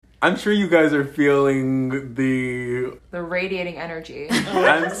I'm sure you guys are feeling the radiating energy.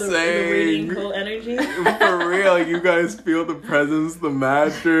 I'm the saying radiating cold energy. For real, you guys feel the presence, the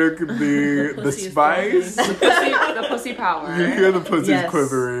magic, the spice. The pussy power. You hear the pussies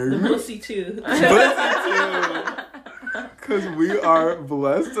quivering. The pussy too. Because we are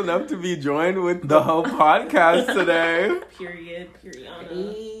blessed enough to be joined with the Haux Podcast today. Period.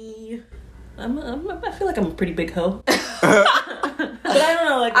 I feel like I'm a pretty big hoe. But I don't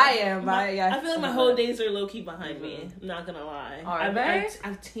know, like I am. I feel like my whole days are low key behind me. I'm not gonna lie. Are they?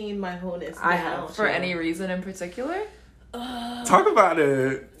 I've tamed my wholeness. I have. For any reason in particular? Talk about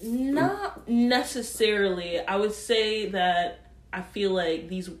it. Not necessarily. I would say that I feel like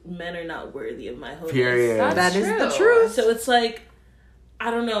these men are not worthy of my wholeness. Period. That is the true. truth. So it's like, I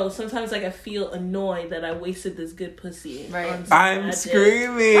don't know. Sometimes like I feel annoyed that I wasted this good pussy. Right. On some I'm bad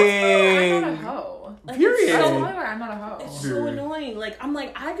screaming. I'm not a hoe. dick. Period. It's That's so, why I'm not a hoe. it's so annoying. Like I'm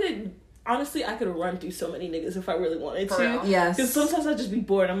like I could run through so many niggas if I really wanted For to. real? Yes. Because sometimes I'd just be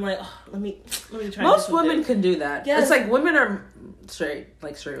bored. I'm like, oh, let me try. Most women can do that. Yes. It's like women are straight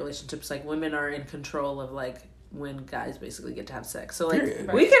relationships. Like women are in control of like when guys basically get to have sex. So like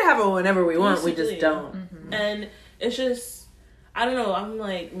Period. we can have it whenever we want. We Basically. just don't. Mm-hmm. And it's just, I don't know. I'm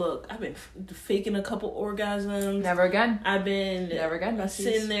like, look, I've been faking a couple orgasms. Never again. I've been Never again.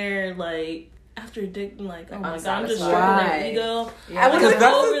 sitting there like after dick, like, oh my god, I'm just Unsatisfied. stroking their ego. Yeah. Because that's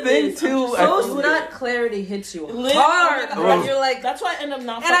over the thing this. too. Post nut clarity hits you Lit- hard. oh my And you're like, That's why I end up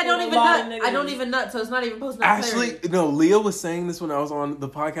not. and I don't fucking even a lot of nut. niggas. I don't even nut. So it's not even post nut Ashley, clarity. no, Leah was saying this when I was on the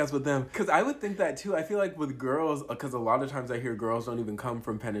podcast with them. Because I would think that too. I feel like with girls, because a lot of times I hear girls don't even come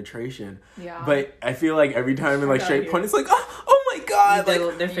from penetration. Yeah. But I feel like every time in like Fuck straight out porn, it's like, oh my god.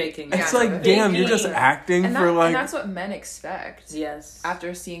 Like, They're faking. it's Yeah, like, they're damn, you're just faking. acting and, for like. and that's what men expect. Yes.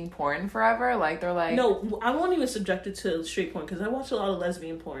 After seeing porn forever, like they're like, No, I won't even subject it to straight porn because I watch a lot of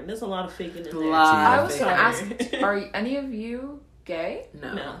lesbian porn. There's a lot of faking in there. Lot. I was gonna Sorry. ask, are any of you gay?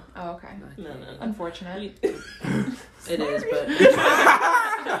 No. No. Oh, okay. No. Unfortunate. It is, but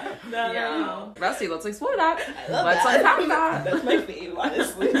No. Rusty, let's explore that. love Let's that. unpack that. That's my fave,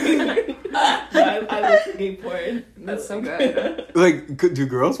 honestly. I love gay porn. That's so good. Like, do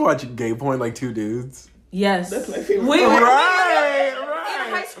girls watch gay porn like two dudes? yes. That's my favorite. We part. Right, In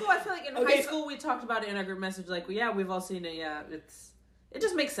right. high school, I feel like in Okay. high school we talked about it in our group message. Like, well, yeah, we've all seen it. Yeah, it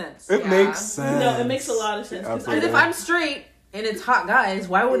just makes sense. It Yeah. makes sense. No, it makes a lot of sense. 'cause Absolutely. Because if I'm straight and it's hot guys,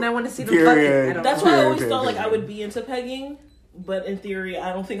 why wouldn't I want to see them fucking? Period. I don't That's know. why I always Okay, thought like okay. I would be into pegging, but in theory,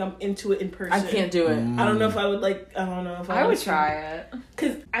 I don't think I'm into it in person. I can't do it. I don't know if I would like. I don't know if I would try it.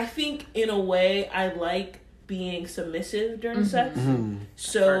 Because I think in a way I like being submissive during sex. Mhm.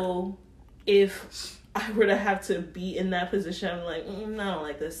 So if I were to have to be in that position, I'm like, I don't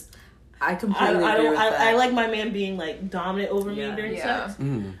like this. I completely I agree don't. with that. I like my man being like dominant over Yeah. me during Yeah. sex.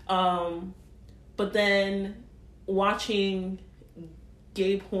 Mhm. But then watching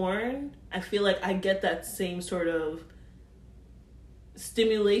gay porn, I feel like I get that same sort of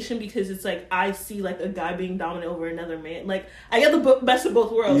stimulation because it's like I see like a guy being dominant over another man. Like I get the best of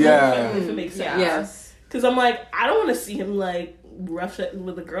both worlds. Yeah. If it makes sense. Yeah. Yes. Because I'm like, I don't want to see him like rough it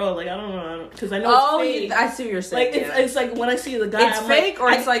with a girl. Like I don't know. Because I know Oh, it's fake. I see what you're saying. Like it's like when I see the guy, It's I'm fake,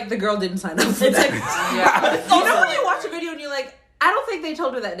 like, or it's like the girl didn't sign up for it's that. like Yeah. you know when you watch a video and you're like, I don't think they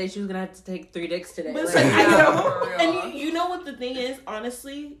told her that day she was gonna have to take 3 dicks today. But it's Like, like, I I know. know. For real. And you know what the thing is,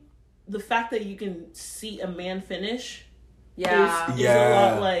 honestly, the fact that you can see a man finish Yeah. is Yeah.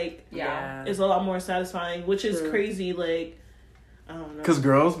 a lot like Yeah. is a lot more satisfying, which is True. crazy. Like I don't know, Because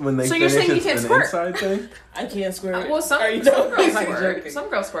girls, when they So you're finish, saying you it's can't an squirt? inside thing. I can't squirt. Well, some Are you girls joking? I'm squirt. joking. Some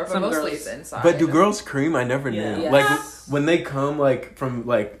girls squirt, but Some mostly girls. it's inside. But do girls scream? I never knew. Yeah. Like Yes. when they come, like from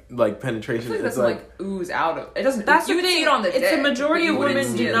like I feel penetration, like it's doesn't like ooze out of it. Doesn't. That's you the can see thing. it on the It's dick, the majority but of you wouldn't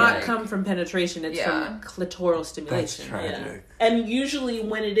women see do it, not like- come from penetration. It's Yeah. from clitoral that's stimulation. tragic. And usually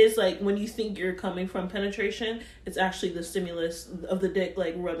when it is like when you think you're coming from penetration, it's actually the stimulus of the dick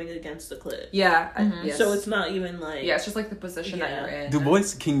like rubbing against the clit. Yeah. Mhm. Yes. So it's not even like Yeah, it's just like the position that Yeah. you're in. Do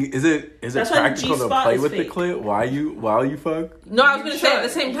boys is it That's why the practical to G-spot play is with fake. the clit while you fuck? No, I was You gonna say at the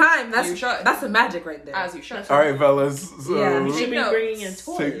should. same time. That's You should. that's the magic right there. As you should. All right, fellas. So Yeah. you should be No. bringing in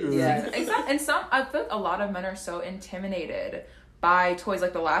toys. Take- Yeah. Exactly. And some, I feel like a lot of men are so intimidated by toys.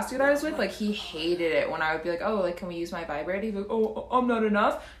 Like the last dude I was with, like he hated it when I would be like, "Oh, like can we use my vibrator?" He'd be like, "Oh, I'm not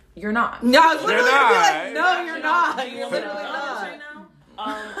enough." You're not. No, I was You're literally gonna be like, not. no, you're not. Do you You're want me to literally be honest not. right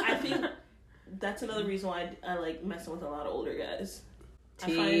now? I think that's another reason why I like messing with a lot of older guys. I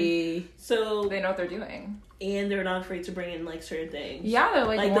find, T. so They know what they're doing. and they're not afraid to bring in like certain things. Yeah, they're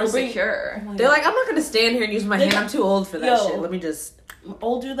like more they'll bring- secure. Oh my They're God. like, I'm not gonna stand here and use my They- hand. I'm too old for that Yo. shit. Let me just.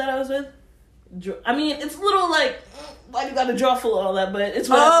 old dude that I was with. I mean, it's a little like why you gotta draw full of all that? But it's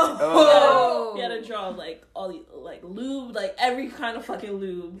what you gotta draw like all the like lube, like every kind of fucking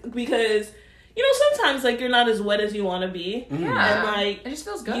lube, because you know sometimes like you're not as wet as you want to be. Yeah, and like it just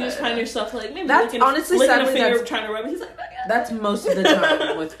feels good. You just find yourself like maybe that's honestly licking a sadly finger trying to rub it. He's like, that's most of the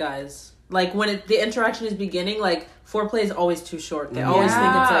time with guys. Like when the interaction is beginning, like foreplay is always too short. They always think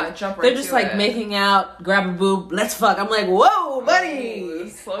it's like jump right they're just to like it. making out, grab a boob, let's fuck. I'm like, whoa, buddy, Ooh,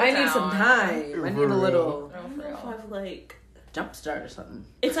 slow I need down. some time. I need a little I don't know if I've like jump start or something.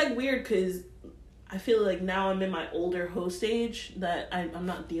 it's like weird because I feel like now I'm in my older host stage that I'm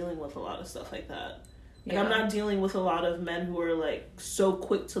not dealing with a lot of stuff like that. Like I'm not dealing with a lot of men who are like so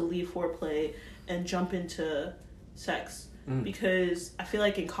quick to leave foreplay and jump into sex, because I feel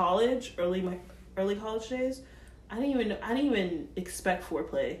like in college, early college days, I didn't even expect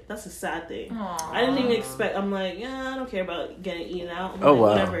foreplay. That's a sad thing. Aww. I didn't even expect. I'm like, yeah, I don't care about getting eaten out. I'm Oh, like, wow.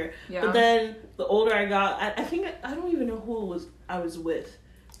 whatever. Yeah. But then the older I got, I think I don't even know who I was with.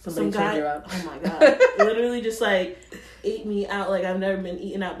 Somebody Some guy. turned you out. Oh my god! Literally just like ate me out like I've never been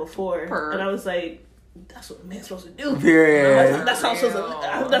eaten out before, and I was like, that's what a man's supposed to do. Period. That's how I'm supposed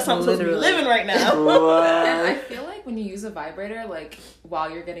to. That's how I'm supposed to be living right now. And I feel like when you use a vibrator, like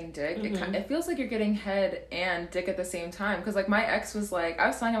while you're getting dick, it feels like you're getting head and dick at the same time. Because like my ex was like, I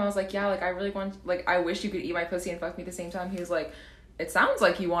was telling him, I was like, yeah, like I really want, like I wish you could eat my pussy and fuck me at the same time. He was like, it sounds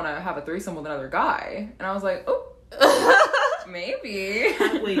like you want to have a threesome with another guy, and I was like, oh. Maybe.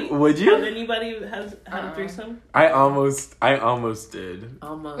 Wait, would you? Have anybody had a threesome? I almost did.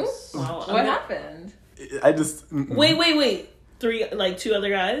 Almost. Wow, What happened? I just Wait. Two other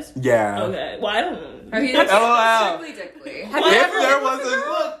guys? Yeah. Okay. Well, I don't know. Have you LOL. strictly dickly? Have you If ever there lived with was a a-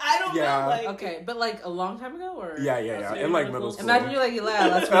 girl? Look, I don't Yeah. know. Like, Okay, but like a long time ago, or Yeah. So In you're like not middle close. school. imagine you're like, yeah,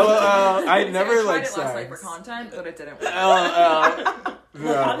 that's LOL. what I I never tried like it last night for sex. content, but it didn't work. LOL.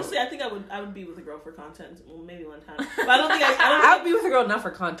 Well, No. honestly, I think I would be with a girl for content. Well, maybe one time, but I don't think I would be with a girl not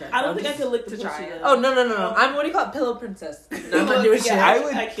for content. I don't think I could lick the to pussy. try it. though. Oh no! I'm what do you call it? Pillow princess. No, I'm not doing shit. Yeah. I I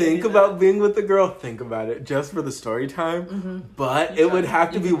would can't think do that. about being with the girl, think about it, just for the story time. But it would have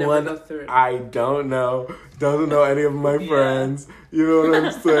to You be could never one go through it. I don't know. Doesn't know any of my friends. You know what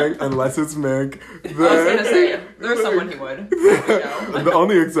I'm saying? Unless it's Mick. I was gonna say, there's someone who would. The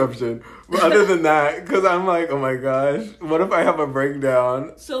only exception. But other than that, because I'm like, oh my gosh, what if I have a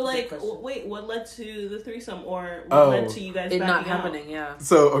breakdown? So like, Good question. wait, what led to the threesome, or what Oh. led to you guys It not backing out? happening. Yeah.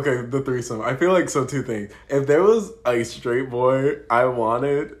 So, okay, the threesome. I feel like, so two things. If there was a straight boy I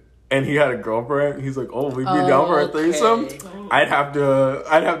wanted, and he had a girlfriend, he's like, oh, we'd be down for a threesome, I'd have to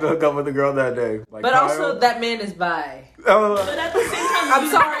hook up with the girl that day. Like, But Kyle. also, that man is bi. Oh, But at the same time, I'm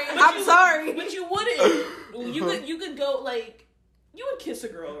sorry. I'm sorry. But you wouldn't. You could go like, you would kiss a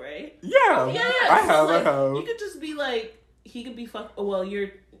girl, right? yeah, Yeah. I so, have. like, You could just be like, he could be fuck. Oh, well, you're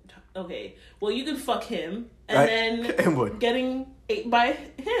okay. Well, you could fuck him, and then and what? getting ate by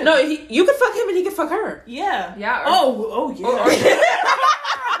him. No, you could fuck him and he could fuck her. Yeah. Yeah. Oh yeah.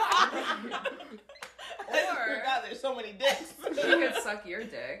 I Or- forgot there's so many dicks. He could suck your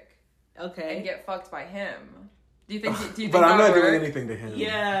dick and Okay. get fucked by him. Do you think? Do you think But I'm that not would doing work? anything to him.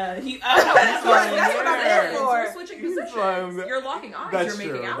 Yeah. I don't know. That's what I'm there saying. for. We're switching positions. fine. You're locking eyes. That's You're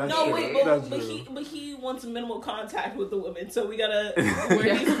making true. out. That's No, true. wait, That's but true. he wants minimal contact with the woman, so we gotta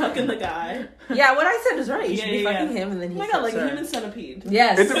where he's fucking the guy. Yeah, what I said is right. You should be Yeah. fucking him and then Oh he my god, fucks like her. human centipede.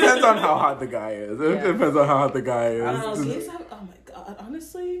 Yes. It depends on how hot the guy is. It Yeah. depends on how hot the guy is. I don't know. Gays have, oh my god,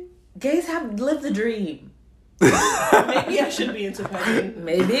 honestly, Gays have lived the dream. maybe I should be into pegging.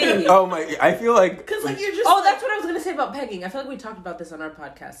 Maybe. Oh my! I feel like Cause like you're just. Oh, that's what I was gonna say about pegging. I feel like we talked about this on our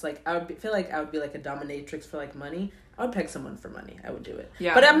podcast. Like, feel like I would be like a dominatrix for like money. I would peg someone for money. I would do it.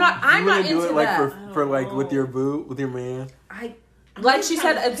 Yeah. But I'm not you wouldn't do into it like that. for like with know. your boo, with your man. Like she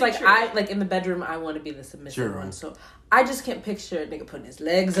said, trying to it's like picture I like in the bedroom. I want to be the submissive Sure. one. So I just can't picture a nigga putting his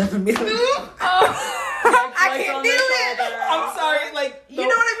legs up and be like, I can't do it. I'm sorry, like You know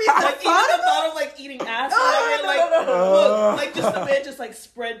what I mean? Like even the thought of like eating ass, or whatever, like look, like just the man just like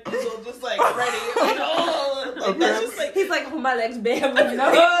spread eagle, just like ready, like oh, like that's just like. he's like, hold my legs, babe. I'm No. like,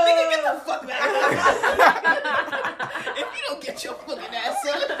 no. Nigga, get the fuck back. If you don't get your fucking ass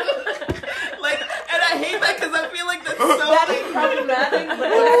up. Like, and I hate that because I feel like that's so That like, is problematic,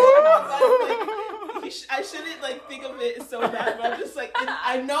 but I shouldn't like think of it so bad, but I'm just like,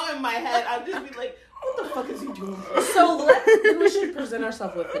 I know in my head, I'm just be like, what the fuck is he doing? So we should present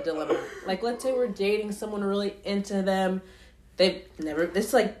ourselves with the dilemma. Like, let's say we're dating someone really into them. They've never.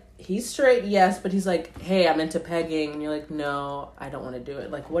 It's like he's straight, yes, but he's like, hey, I'm into pegging, and you're like, no, I don't want to do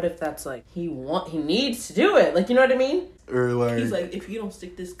it. Like, what if that's like he needs to do it? Like, you know what I mean? Or like He's like, if you don't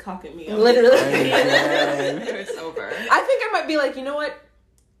stick this cock at me, I'm Literally. Amen. It's over. I think I might be like, you know what?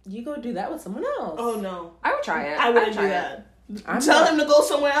 You go do that with someone else. Oh no, I would try it. I wouldn't do that. I'm Tell not- him to go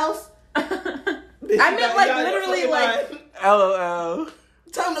somewhere else. I meant like literally like. LOL.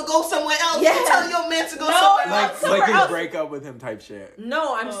 Tell him to go somewhere else. Yeah. Tell your man to go somewhere else. Like his else. break up with him type shit.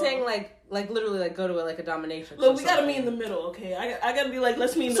 No, I'm saying like literally like go to like a domination. Look, we gotta meet in the middle, okay? I gotta be like,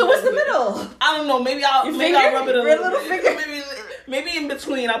 let's meet in the So middle. what's the middle? I don't know. Maybe I'll rub it a Red little little bit. finger? Maybe in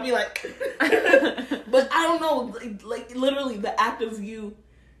between, I'll be like, but I don't know. Like literally, the act of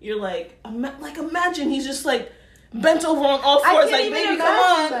you're like, imagine he's just like bent over on all fours, like, baby, come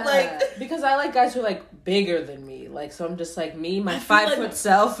on, that. like. Because I like guys who are like bigger than me, like, so I'm just like my I feel 5 like- foot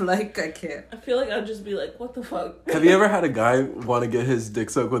self, like I can't. I feel like I'd just be like, what the fuck? Have you ever had a guy want to get his dick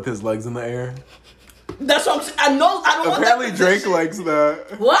sucked with his legs in the air? That's what I'm saying. I know. I don't want that. Apparently Drake likes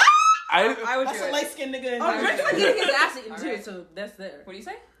that. What? I would That's do a it. light skinned nigga. Oh, Drake's like getting his ass eaten too, Alright. so that's there. What do you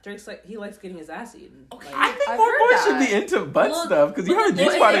say? Drake's like he likes getting his ass eaten. Okay. Like, I think I've more heard boys should that. be into butt Well, stuff because you have a well, G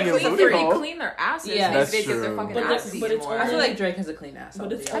if spot they in your If booty they hole. clean their asses, Yeah. maybe That's they get their true. fucking But asses it's eaten more. I feel like Drake has a clean ass.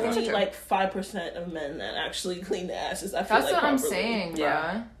 But it's I'll be only honest. like 5% of men that actually clean their asses. I feel That's like what I'm properly. saying,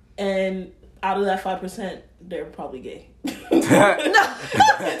 Yeah. bruh. And out of that 5%, they're probably gay. No.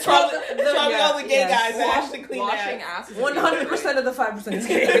 It's probably all the gay Yes. guys that actually clean Washing their ass. asses. 100% of the 5% is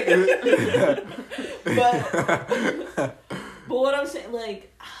gay. But what I'm saying,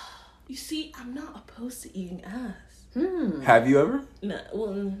 like, you see, I'm not opposed to eating ass. Have you ever? No,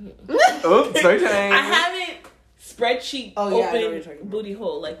 well, Oops, sorry, time. I haven't spreadsheet Oh, yeah, I know what you're open talking about. booty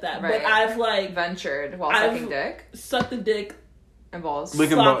hole like that. Right. But I've like Ventured while I've- sucking dick sucked the dick and balls.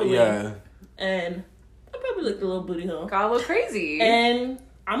 Licking sloppily. yeah. and I probably licked a little booty hole. Got a little crazy. And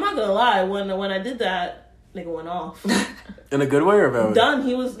I'm not gonna lie, when I did that, nigga went off. In a good way or a bad way? Done.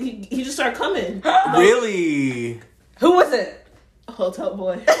 He just started coming. Really? Who was it? Hotel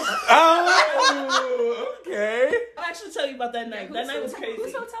boy. Oh, okay. I'll actually tell you about that night. That night was crazy.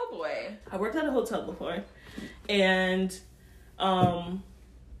 Who's hotel boy? I worked at a hotel before, and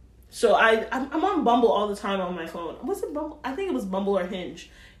so I'm on Bumble all the time on my phone. Was it Bumble? I think it was Bumble or Hinge.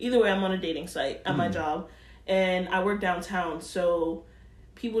 Either way, I'm on a dating site at my job, and I work downtown. So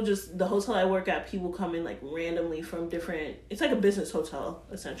people the hotel I work at, people come in like randomly from different. It's like a business hotel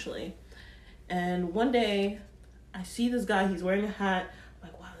essentially. And one day, I see this guy. He's wearing a hat. I'm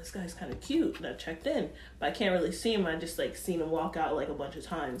like, wow, this guy's kind of cute. And I checked in, but I can't really see him. I just like seen him walk out like a bunch of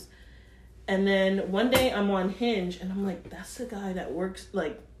times. And then one day I'm on Hinge, and I'm like, that's the guy that works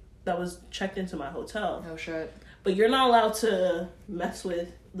like that was checked into my hotel. Oh shit. But you're not allowed to mess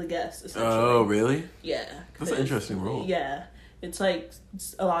with the guests. Essentially. Oh, really? Yeah. That's an interesting rule. Yeah, it's like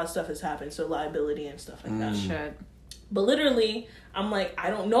a lot of stuff has happened, so liability and stuff like that. Shit. But literally, I'm like, I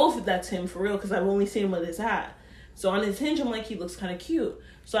don't know if that's him for real because I've only seen him with his hat. So on his Hinge, I'm like, he looks kind of cute.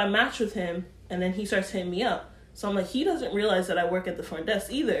 So I match with him, and then he starts hitting me up. So I'm like, he doesn't realize that I work at the front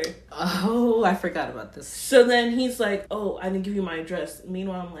desk either. Oh, I forgot about this. So then he's like, oh, I didn't give you my address.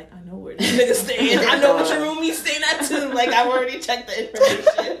 Meanwhile, I'm like, I know where this nigga's staying. I know what your roomie's staying at too. Like, I've already checked the information.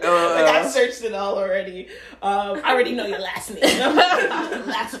 Like, I searched it all already. I already know your last name.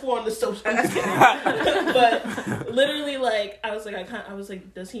 Last four on the social. I'm just kidding. But literally, like, I was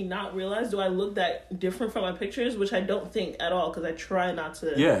like, does he not realize? Do I look that different from my pictures? Which I don't think at all, because I try not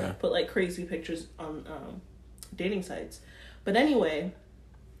to put like crazy pictures on dating sites. But anyway,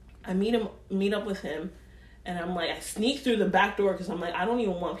 I meet up with him, and I'm like, I sneak through the back door because I'm like, I don't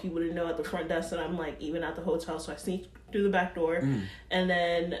even want people to know at the front desk that I'm like even at the hotel. So I sneak through the back door, and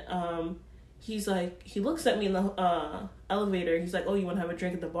then he's like, he looks at me in the elevator. He's like, oh, you want to have a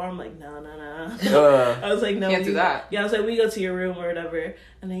drink at the bar? I'm like, no. I was like, no, Can't do that. Yeah, I was like, we go to your room or whatever.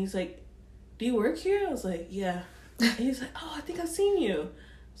 And then he's like, do you work here? I was like, yeah. And he's like, oh, I think I've seen you.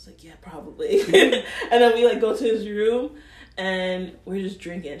 I was like, yeah, probably. And then we like go to his room, and we're just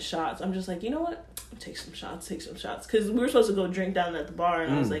drinking shots. I'm just like, you know what? Take some shots. Because we were supposed to go drink down at the bar,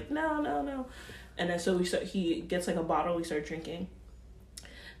 and I was like, no. And then so he gets like a bottle, we start drinking.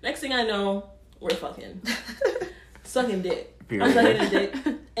 Next thing I know, we're fucking. Sucking dick. I'm sucking a dick.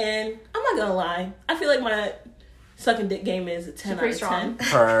 And I'm not gonna lie, I feel like my sucking dick game is a 10 out of 10.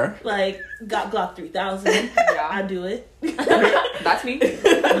 Her. Like, got Glock 3000. Yeah. I do it. That's me.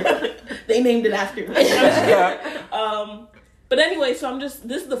 They named it after me. Yeah. But anyway, so this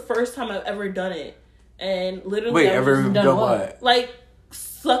is the first time I've ever done it. And literally, Wait, I've ever just done what? like,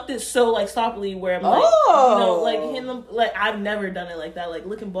 sucked it so, like, sloppily where I'm like, like, hitting them, like, I've never done it like that. Like,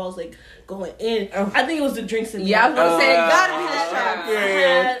 licking balls, like, going in. Oh. I think it was the drinks in me. Yeah, I was gonna say, it gotta be the shots.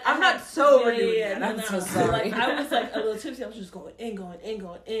 Yeah. I'm not sober doing Yeah, that. I'm no. so sorry. Like, I was, like, a little tipsy. I was just going in.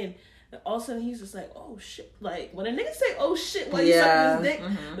 And all of a sudden, he's just like, oh, shit. Like, when a nigga say, oh, shit, while you sucking his dick,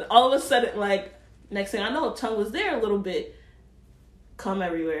 all of a sudden, like, next thing I know, tongue was there a little bit. come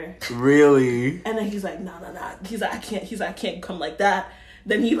everywhere. Really? And then he's like, nah. He's like, I can't come like that.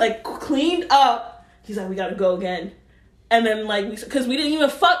 Then he like cleaned up. He's like, we gotta go again. And then like, because we didn't even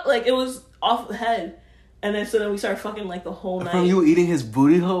fuck, like it was off the head. And then so then we started fucking like the whole night. From you eating his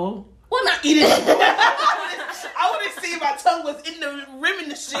booty hole? Well, not eating it. I wouldn't say my tongue was in the rim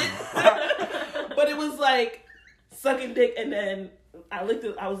and the shit. But it was like sucking dick, and then I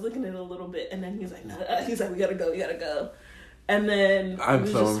was licking it a little bit, and then he's like, nah. He's like, we gotta go. And then I'm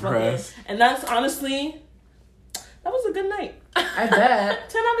so impressed. And that's honestly, that was a good night. I bet.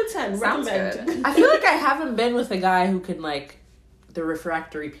 10 out of 10. Sounds Recommend. good. I feel like I haven't been with a guy who can like, the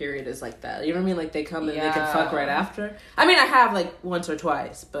refractory period is like that. You know what I mean? Like they come and they can fuck right after. I mean, I have like once or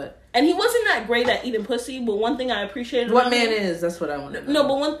twice, but. And he wasn't that great at eating pussy, but one thing I appreciated What about man him, is? That's what I want to know.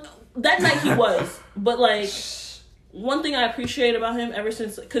 No, but that night he was. But like, one thing I appreciate about him ever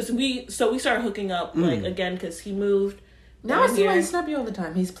since, because we started hooking up like again because he moved. Now I see why he snap you all the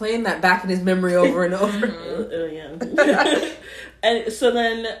time. He's playing that back in his memory over and over. Yeah. And so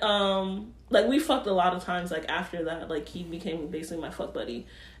then, like we fucked a lot of times. Like after that, like he became basically my fuck buddy.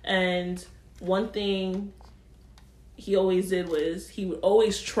 And one thing he always did was he would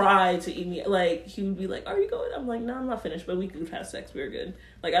always try to eat me. Like he would be like, "Are you going?" I'm like, "No, I'm not finished, but we could have sex. We're good."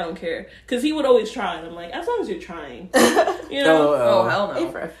 Like I don't care, because he would always try, and I'm like, as long as you're trying, you know. Oh hell no.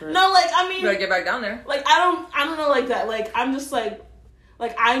 No, like I mean, you better get back down there. Like I don't know like that. Like I'm just like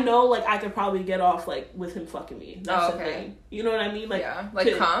I know like I could probably get off like with him fucking me. That's the thing. You know what I mean? Like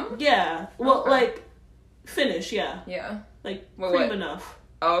like come. Yeah. Well, like finish. Yeah. Yeah. Like cream enough.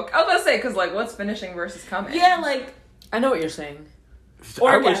 Oh, I was gonna say because like what's finishing versus coming? Yeah, like I know what you're saying.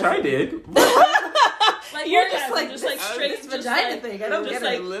 I wish I did. Like you're just like straight vagina thing. I don't just get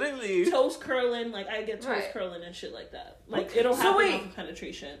like it. Literally toes curling. Like I get toes curling and shit like that. Like it'll So happen wait. off of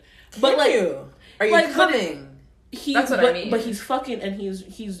penetration. But like, are you like, coming? That's what I mean. But he's fucking and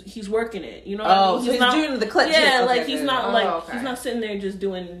he's working it. You know what I mean? So he's not doing the clip. Yeah, Okay, like he's not like okay. he's not sitting there just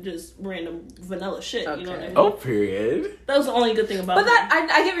doing just random vanilla shit. You know what I mean? Oh, period. That was the only good thing about But him. that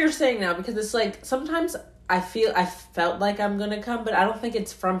I get what you're saying now, because it's like sometimes I felt like I'm gonna come, but I don't think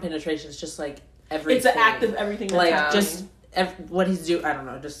it's from penetration. It's just like everything. It's an act of everything. That's like happening. just what he's doing. I don't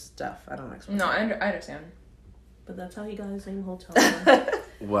know, just stuff. I don't know. No, I understand. But that's how he got his name, Hotel Boy.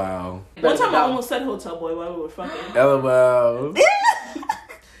 Wow. One time I almost said Hotel Boy while we were fucking. LOL.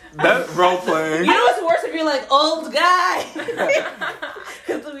 That role playing. You know what's worse if you're like old guy.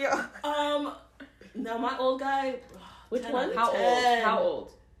 Now my old guy. Which one? How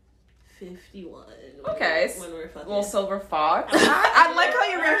old? 51. Okay. When we were fucking. Little silver fox. I like how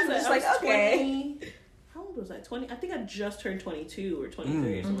your reaction was just like, okay. 20, how old was I? 20. I think I just turned 22 or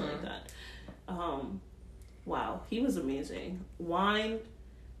 23 or something like that. Wow, he was amazing. Wine,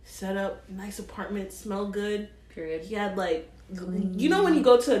 set up, nice apartment, smelled good. Period. He had like, you know when you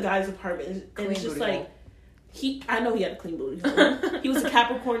go to a guy's apartment and it's just like, I know he had a clean booty hole. He was a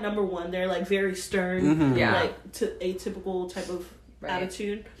Capricorn #1. They're like very stern, like atypical type of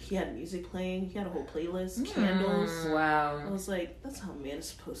attitude. He had music playing. He had a whole playlist, candles. Wow. I was like, that's how a man is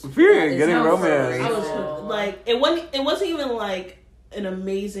supposed to be. Period. Getting romance. I was like, it wasn't even like an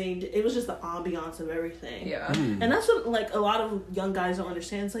amazing. It was just the ambiance of everything. Yeah. And that's what like a lot of young guys don't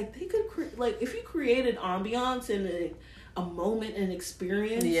understand. It's like they could like if you created ambiance and a moment and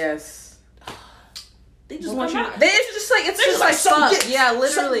experience. Yes. They just want you. It's just like fuck. Yeah,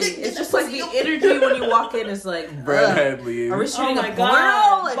 literally. It's just like the energy when you walk in is like. Breadhead leaves. Are we shooting oh my a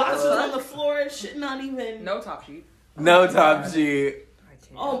god! porno? Like, boxes on the floor. Shit, not even. No top sheet. No top sheet.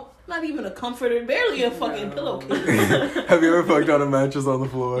 Oh, not even a comforter. Barely a fucking pillowcase. Have you ever fucked on a mattress on the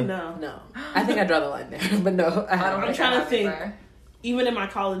floor? No. I think I draw the line there, but no. I'm trying to think. Even in my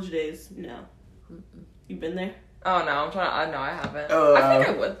college days, no. You been there? Oh no, I'm trying. No, I haven't. Oh, I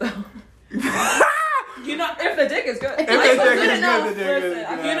think I would though. You know, if the dick is good. If the dick is good, the dick is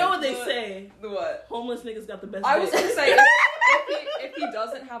good. You know what they say? What? Homeless niggas got the best. I was dick. gonna say if he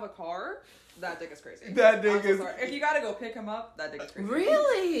doesn't have a car, that dick is crazy. That dick is. If you gotta go pick him up, that dick is crazy.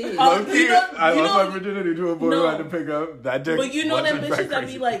 Really? Low-key, I you lost know- my virginity to a boy who had to pick up that dick. But you know them wasn't bitches that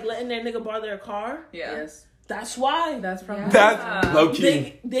crazy. be like letting their nigga borrow their car? Yeah. Yes. That's why. That's from. That's low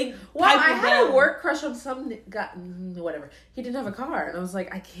key. They Well, I pipe it had a down. work crush on some guy, whatever. He didn't have a car, and I was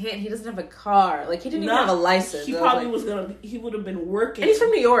like, I can't. He doesn't have a car. Like he didn't even have a license. He And I probably like, was gonna. He would have been working. and he's from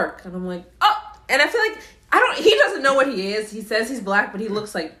New York, and I'm like, oh. And I feel like he doesn't know what he is. He says he's black, but he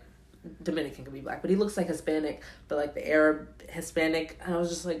looks like Dominican could be black, but he looks like Hispanic, but like the Arab Hispanic. And I was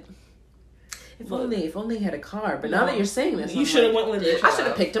just like, if only he had a car. But now that you're saying this, you should have went with it. I should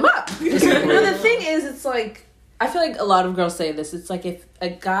have picked him up. No, the thing is, it's like, I feel like a lot of girls say this. It's like if a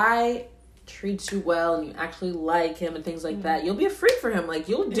guy treats you well and you actually like him and things like that, you'll be a freak for him. Like,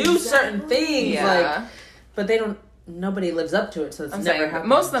 you'll do certain things. Yeah. Like, but they don't. Nobody lives up to it, so it's never happened.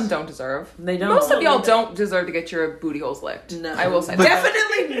 Most of them don't deserve. They don't. Most of y'all don't deserve to get your booty holes licked. No, I will say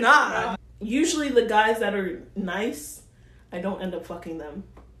definitely not. Usually, the guys that are nice, I don't end up fucking them.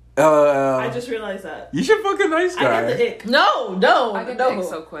 I just realized that. You should fuck a nice guy. I get the ick. No. I get the ick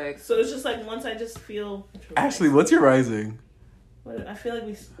so quick. So it's just like once I just feel. Ashley, what's your rising? I feel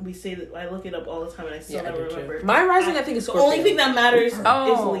like we say that. I look it up all the time and I still never remember. Too. My rising, I think, is Scorpio. The only thing that matters is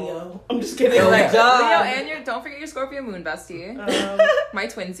Leo. I'm just kidding. Oh my God. Leo, and don't forget your Scorpio moon, bestie. My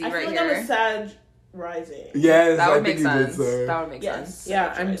twinsy right here. I feel like I'm a Sag rising. Yes, that would I make think sense. You did, sir. That would make sense.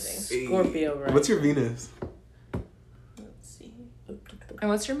 Yeah, I'm Scorpio rising. What's your Venus? Let's see. And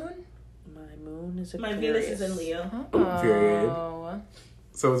what's your moon? My moon is My Venus is in Leo. Oh. Period.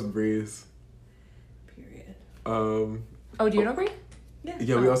 So is Breeze. Period. Oh, do you know Bree?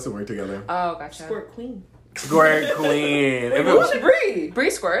 Yeah, we also work together. Oh, gotcha. Squirt queen. Squirt queen. Who's Bree?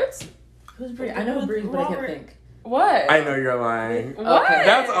 Bree squirts? Who's Bree? I know Bree, but I can't think. What? I know you're lying. What? Okay.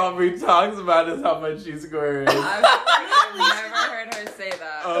 That's all Bree talks about is how much she squirts. I've never heard her say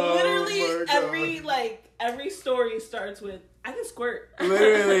that. Oh, Literally, every story starts with, I can squirt.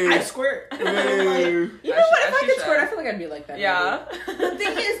 Literally. I squirt. You know what? If I could squirt, I feel like I'd be like that. Yeah. The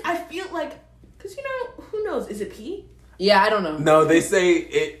thing is, I feel like, because, who knows? Is it pee? Yeah, I don't know. No, they say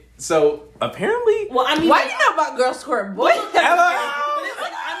it. So apparently. Well, I mean, why do you know about girl squirt, boy? But it's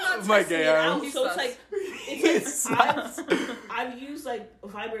like, I'm not My testing it gay out, ass. so it's like, I've used like a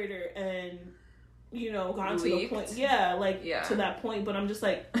vibrator and gone to the point, to that point. But I'm just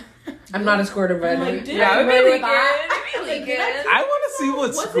like, I'm not a squirter, but like, yeah, leaking. I want to see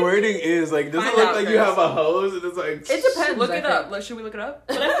what squirting is. Like, does it look like you have a hose and it's like? It depends. Look it up. Should we look it up?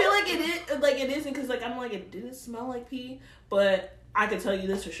 But I feel like it is. Like, it isn't because I'm like, it didn't smell like pee, but I can tell you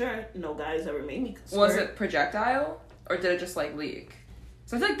this for sure. No guys ever made me squirt. Was it projectile or did it just like leak?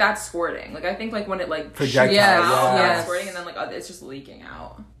 So I feel like that's squirting. Like, I think like when it like projectile, that's squirting, and then like it's just leaking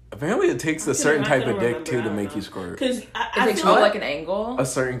out. Apparently, it takes a certain type of dick too to make you squirt. Because I think like an angle, a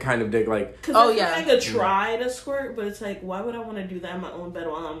certain kind of dick, like. I could try to squirt, but it's like, why would I want to do that in my own bed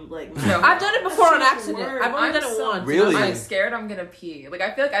while I'm like? No, I've done it before on accident. I've only done it once. Really? I'm scared I'm gonna pee. Like,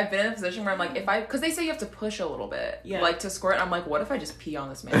 I feel like I've been in a position where I'm like, because they say you have to push a little bit, like to squirt. I'm like, what if I just pee on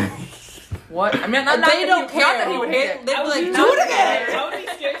this man? What? I mean, they don't care. Not that he would hit. They'd be like, do it again. I would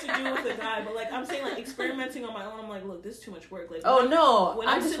be scared to do it with a guy, but like I'm saying, like experimenting on my own. I'm like, look, this is too much work. Like, when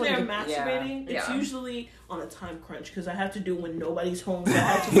I'm sitting there masturbating, it's usually on a time crunch because I have to do when nobody's home. So I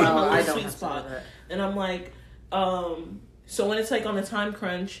have to find my little sweet spot, and I'm like, so when it's like on a time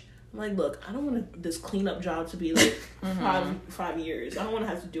crunch, I'm like, look, I don't want this cleanup job to be like 5 years. I don't want to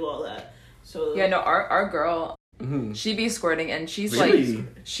have to do all that. So our girl. Mm-hmm. She be squirting, and she's like,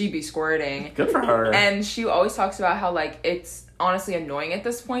 she be squirting. Good for her. And she always talks about how like it's honestly annoying at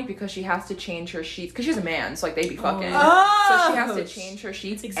this point because she has to change her sheets because she's a man, so like they be fucking. So she has to change her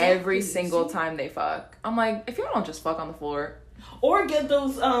sheets every single time they fuck. I'm like, if you don't just fuck on the floor. Or get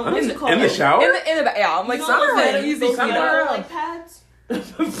those what's it called? In the shower? In the yeah, I'm like, those like pads.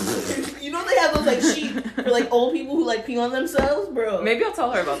 You know they have those like sheets for like old people who like pee on themselves, bro. Maybe I'll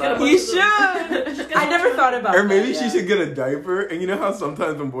tell her about that. You should. I never thought about that. Or maybe she should get a diaper. And you know how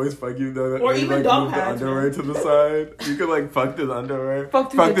sometimes when boys fuck you, or even like dog move pads, the underwear to the side. You could like fuck through the underwear.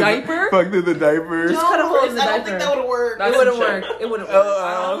 Fuck through the diaper? Fuck through the diaper. Just cut a hole in the diaper. I don't think that would work. It wouldn't work. It wouldn't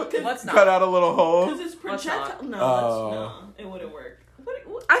work. Let's not. Cut out a little hole. Because it's projectile. No, it wouldn't work.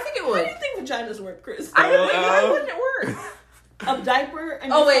 I think it would. How do you think vaginas work, Chris? I wouldn't work. A diaper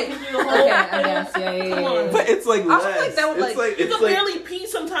and wait. Through the hole. Okay, I guess. Yeah. But it's like less. I feel like that would like you can barely pee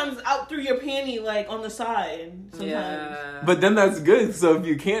sometimes out through your panty, like on the side. Sometimes. Yeah. But then that's good. So if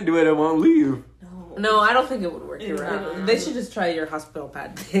you can't do it, it won't leave. No, I don't think it would work. You're right. They should just try your hospital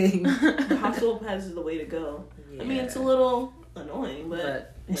pad thing. The hospital pads is the way to go. Yeah. I mean, it's a little annoying,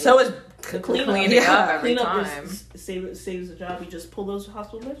 but so is cleaning up every time. Saves the job. You just pull those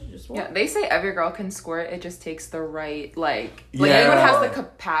hospital beds. You just walk. Yeah, they say every girl can squirt. It just takes the right anyone has the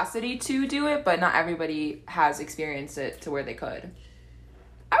capacity to do it, but not everybody has experienced it to where they could.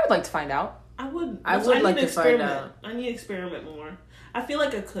 I would like to find out. I would like to find out. I need to experiment more. I feel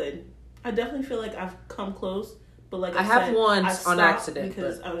like I could. I definitely feel like I've come close. But like I have once on accident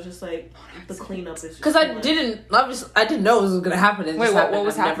because I was just like the cleanup is because I didn't know it was gonna happen. Wait, what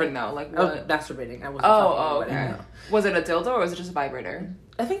was happening though? Like what? Masturbating. I wasn't. Oh, okay. Was it a dildo or was it just a vibrator?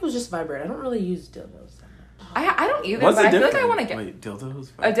 I think it was just a vibrator. I don't really use dildos that much. I don't either. But I feel like I want to get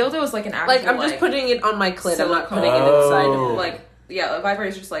dildos. A dildo is like an actual. Like I'm just putting it on my clit. I'm not putting it inside of it. Like a vibrator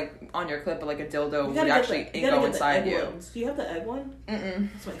is just like on your clit, but like a dildo would actually go inside you. Do you have the egg one? Mm-mm.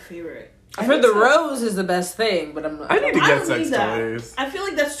 It's my favorite. I've heard the rose is the best thing, but I'm not. I need to get don't sex need that. toys. I feel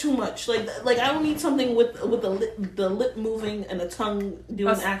like that's too much. Like I don't need something with the lip moving and the tongue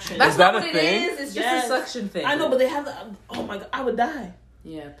doing action. That's Is that not a what thing? it is. It's just a suction thing. I know, but they have the. Oh my god, I would die.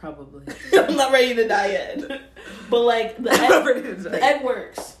 Yeah, probably. I'm not ready to die yet. But like the egg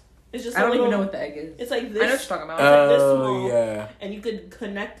works. It's just I don't even know what the egg is. It's like this. I know what you're talking about. It's like this small. Oh, yeah. And you could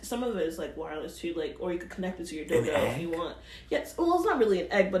connect. Some of it is like wireless too, like, or you could connect it to your dildo if you want. Yes. Well, it's not really an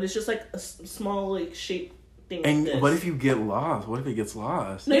egg, but it's just like a small like shape thing. And like this. what if you get lost? What if it gets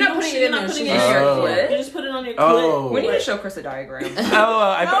lost? No, You're you're not putting it in there. putting She's it in your Oh. clit. You just put it on your clit. Oh. We need to show Chris a diagram. I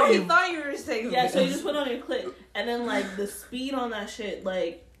No, thought he you. thought you were saying. Yeah, so you just put it on your clit, and then like the speed on that shit,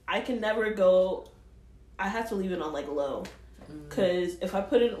 like I can never go. I have to leave it on like low, because if I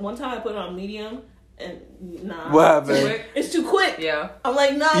put it one time, I put it on medium, and nah, What happened? it's too quick. Yeah. I'm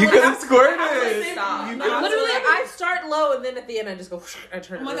like, nah. You like, could I'm- have squirted. Stop. You Nah, could've- Literally, like- I start low and then at the end I just go. I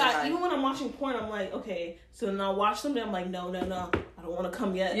turn. Oh my it god! really high. Even when I'm watching porn, I'm like, okay. So then I'll watch something. I'm like, no, I don't want to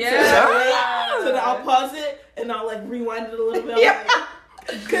come yet. Yeah. So then I'll pause it and I'll like rewind it a little bit. Yeah.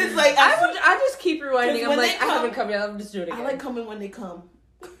 Because like I just keep rewinding. I'm when like, they I come- haven't come yet. I'm just doing it I again. like coming when they come.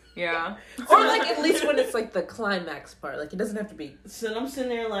 Yeah. Or like at least when it's like the climax part. Like it doesn't have to be. So then I'm sitting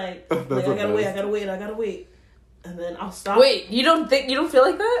there like That's I the gotta best. wait, and then I'll stop. Wait, you don't feel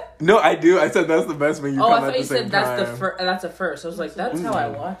like that? No, I do. I said that's the best when you Oh, come I at thought the you same said that's time. that's a first. I was like, that's how I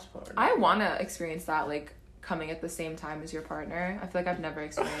watch porn. I want to experience that, like, coming at the same time as your partner. I feel like I've never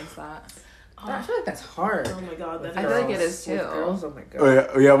experienced that. I feel like that's hard. Oh my god, that's I feel like it is too. With girls, oh my god.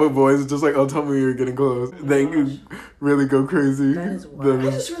 Oh yeah, with boys, it's just like, oh, tell me you're getting close. Then you really go crazy. That is wild. I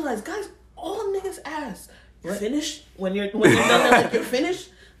Then- just realized, guys, all niggas ask. You're finished when you're done. They're like, you're finished.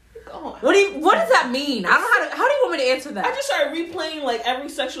 Go on. What does that mean? I don't know how do you want me to answer that? I just started replaying like every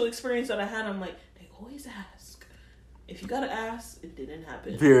sexual experience that I had. I'm like, they always ask. If you gotta ask, it didn't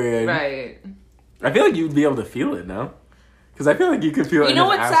happen. Period. Right. I feel like you'd be able to feel it now. Because I feel like you could feel it. You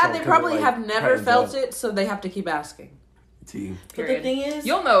know in an what's asshole sad? They 'cause probably it, like, have never tightens felt up. it, so they have to keep asking. Tea. But the Period. thing is,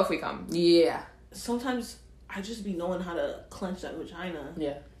 You'll know if we come. Yeah. sometimes I just be knowing how to clench that vagina.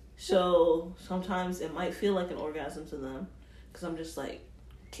 Yeah. So sometimes it might feel like an orgasm to them because I'm just like,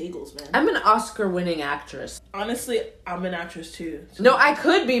 kegels, man. I'm an Oscar-winning actress. Honestly, I'm an actress too. So No, I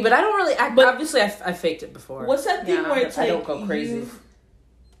could be, but I don't really act. But- Obviously, I faked it before. what's that thing Yeah, where it's I like don't go crazy.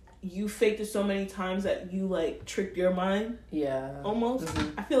 You faked it so many times that you like tricked your mind Yeah. almost.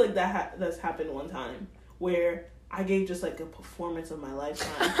 Mhm. I feel like that's happened one time where I gave just like a performance of my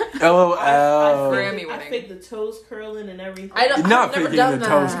lifetime. LOL. Grammy I winning. faked the toes curling and everything. I don't. You're not I've never faking done the that.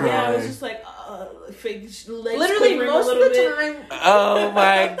 toes Yeah, I was Right. just like fake legs Literally, quivering most a of little the bit. time, Oh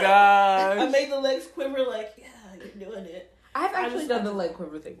my I gosh. made the legs quiver like, yeah, you're doing it. I've I actually just- done the leg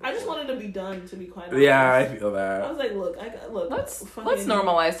quiver thing. I just before. wanted to be done, to be quite honest. Yeah, I feel I that. was like, look. Let's fucking-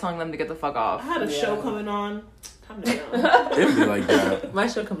 normalize telling them to get the fuck I off. had a Yeah. show coming on. Time to go. It'd be like that. My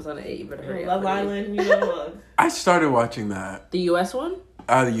show comes on at 8. You better hurry Love up. buddy. Island, you know. Look. I started watching that The U.S. one.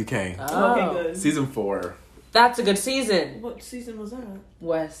 out of the UK. Oh, Okay, good. Season 4. That's a good season. What season was that?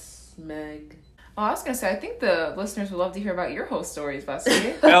 Wes, Meg. Oh, I was gonna say, I think the listeners would love to hear about your whole stories,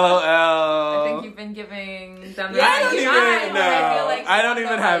 Bessie. LOL. I think you've been giving them the Yeah, I don't right even time, know. but I feel like I don't they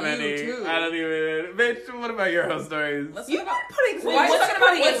even know have about you, any. too. I don't even. Bitch, what about your whole stories? Let's You talk been about- putting. Why are you talking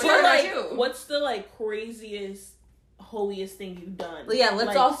about it? What's What the about like? you? What's the like craziest, holiest thing you've done? Yeah, let's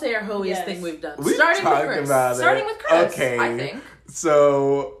Like, all say our holiest yes. thing we've done. We've Starting with talked Chris. about it. Starting with Chris, Okay. I think.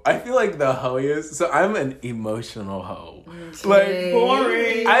 So I feel like the hoiest. So I'm an emotional hoe. Okay. Like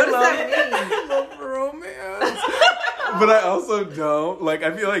Boring. I What does love, that mean? I love romance, but I also don't. Like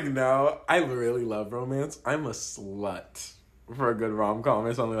I feel like now I really love romance. I'm a slut for a good rom com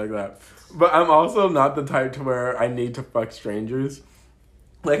or something like that. But I'm also not the type to where I need to fuck strangers.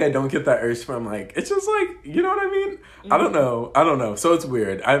 Like I don't get that urge from like it's just like you know what I mean. I don't know. So it's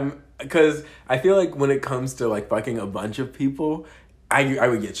weird. Because I feel like when it comes to like fucking a bunch of people, I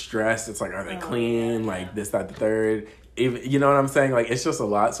would get stressed. It's like, are they clean? Like this, that, the third. Even, you know what I'm saying? Like it's just a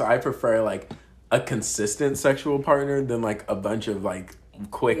lot. So I prefer like a consistent sexual partner than like a bunch of like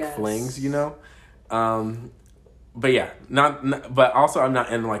quick Yes. flings. You know. But yeah, not. But also, I'm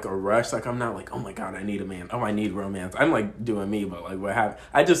not in like a rush. Like I'm not like, oh my god, I need a man. Oh, I need romance. I'm like doing me, but like what happened?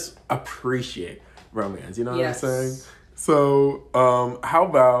 I just appreciate romance. You know what Yes. I'm saying? So, how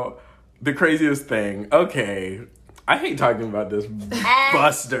about the craziest thing? Okay, I hate talking about this.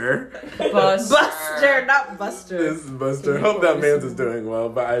 Buster. Buster, not Buster. This is Buster. Hope that man's is doing well,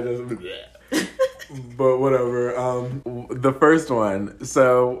 but I just. But whatever. The first one.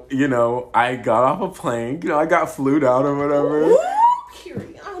 So, you know, I got off a plane. You know, I got flued out or whatever.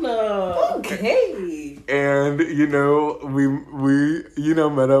 Kiriana. Okay. And, you know, we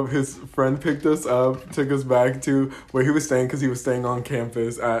met up. His friend picked us up, took us back to where he was staying because he was staying on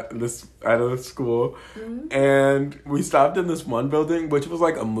campus at a school. Mm-hmm. And we stopped in this one building, which was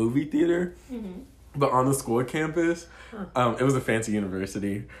like a movie theater, but on the school campus. It was a fancy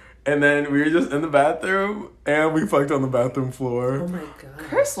university. And then we were just in the bathroom, and we fucked on the bathroom floor. Oh my god.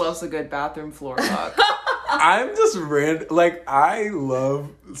 Chris loves a good bathroom floor fuck. I'm just like, I love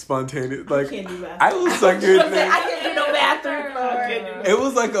spontaneous. Like, I can't do bathroom. I will suck your thing. I can't do no bathroom floor. It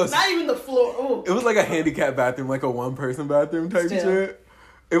was like not even the floor. Ooh. It was like a handicap bathroom, like a one-person bathroom type Still. shit.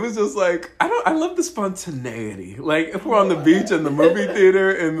 It was just like, I love the spontaneity. Like, if we're on the beach in the movie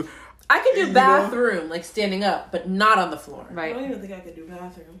theater and... I can do bathroom, like standing up, but not on the floor. I Right. don't even think I could do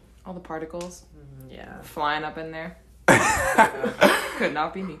bathroom. All the particles Yeah. flying up in there. Could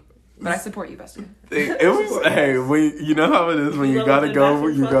not be me. But I support you, bestie. It was, hey, you know how it is when you gotta go,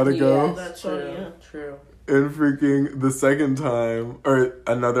 you gotta go. That's True. funny, yeah. True. And freaking the second time, or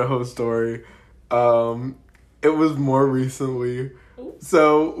another whole story, it was more recently.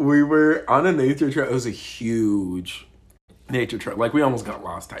 So we were on a nature trail. It was a huge nature trail. Like, we almost got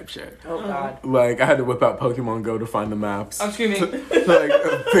lost type shit. Oh god. Like, I had to whip out Pokemon Go to find the maps. I'm screaming. to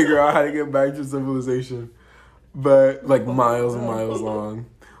like, figure out how to get back to civilization. But, like, miles and miles long.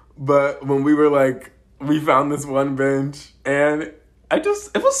 But when we were, like, we found this one bench, and it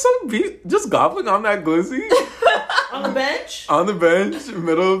was so just gobbling on that glizzy. On the bench? On the bench,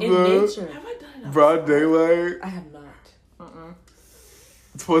 middle of In the nature. Have I done that? broad daylight. I have not.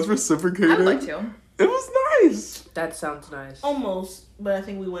 It was reciprocated. I would like to. It was nice. That sounds nice. Almost, but I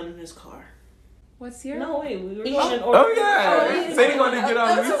think we went in his car. What's your... No, wait, we were Oh, going in order. Oh, yeah. Sadie wanted to get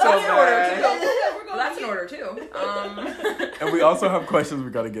on me so bad. Well, that's an order, too. And we also have questions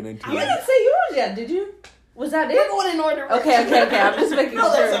we got to get into. You didn't say yours yet, did you? Was that We're it? going in order. Okay. I'm just making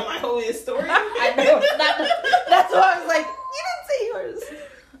No, that's sure. not my holiest story. I know. That's why I was like, you didn't say yours.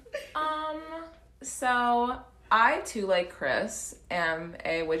 So I too, like Chris, am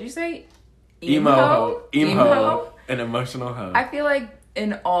a, what'd you say? Emo hoe. An emotional hoe. I feel like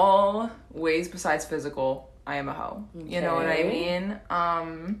in all ways besides physical, I am a hoe. You know what I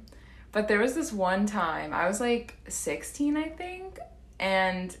mean? But there was this one time, I was like 16, I think,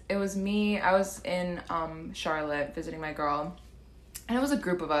 and it was me, I was in Charlotte visiting my girl, and it was a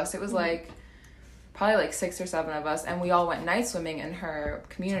group of us. It was like probably like 6 or 7 of us, and we all went night swimming in her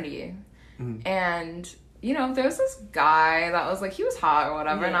community. And you know, there was this guy that was like, he was hot or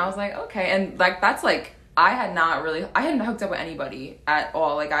whatever, and I was like, okay. And like, that's like, I hadn't hooked up with anybody at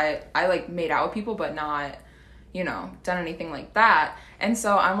all. Like, I like made out with people, but not, you know, done anything like that. And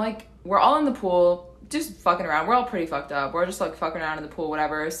so I'm like, we're all in the pool, just fucking around. We're all pretty fucked up. We're just like fucking around in the pool,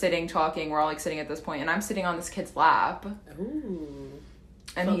 whatever, sitting, talking. We're all like sitting at this point, and I'm sitting on this kid's lap. Ooh.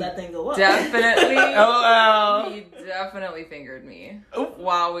 And So he that thing go up. definitely, LOL. he definitely fingered me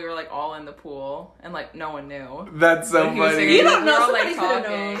while we were like all in the pool, and like no one knew. That's so He was funny. singing, You don't know, we were all, like, somebody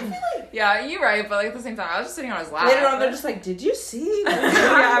could've talking. known. Yeah, you're right, but like at the same time, I was just sitting on his lap. Later on, they're just like, did you see?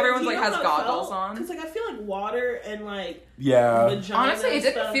 Yeah, everyone's like You know has how it goggles felt? on. Cause like I feel like water and like Yeah. vagina. Honestly, it and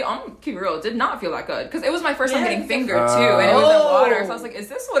didn't stuff. feel. I'm keep it real. It did not feel that good because it was my first time Yeah, getting it's fingered like- too, and it was in Oh. water. So I was like, "Is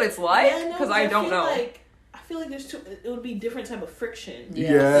this what it's like?" Yeah, no, Because I don't feel know. Like, I feel like there's it would be different type of friction.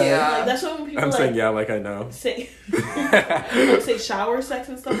 Yeah. Yeah. Like that's what when people I'm like saying yeah, like I know. say like, say shower sex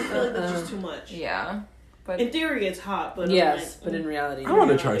and stuff. I feel like that's just too much. Yeah, but In theory, it's hot, but Yes, I'm but like, in reality, I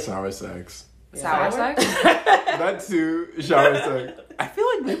want to try sour sex. sour sex. That too, shower sex. I feel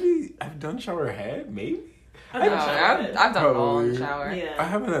like maybe I've done shower head, maybe. I've Oh, done shower head. I've done all in the Probably. shower. Yeah. I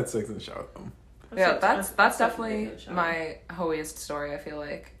haven't had sex in the shower though. Yeah, that's I've definitely done shower. my hoiest story. I feel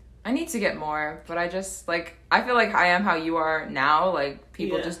like I need to get more, but I just like I feel like I am how you are now. Like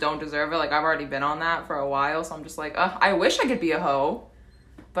people Yeah. just don't deserve it. Like I've already been on that for a while, so I'm just like, I wish I could be a hoe,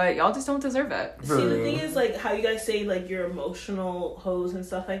 but y'all just don't deserve it. See, the thing is, like, how you guys say, like, you're emotional hoes and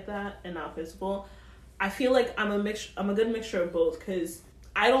stuff like that and not physical. I feel like I'm a good mixture of both because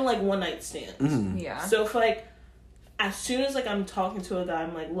I don't like one night stands. Yeah. So if, like, as soon as, like, I'm talking to a guy,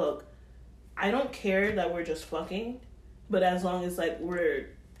 I'm like, look, I don't care that we're just fucking, but as long as, like,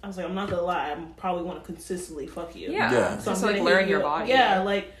 I was like, I'm not gonna lie, I probably want to consistently fuck you. Yeah. Yeah. So Just I'm like gonna learn hit your you up. body. Yeah,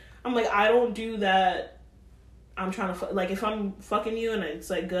 like, I'm like, I don't do that. I'm trying to like if I'm fucking you and it's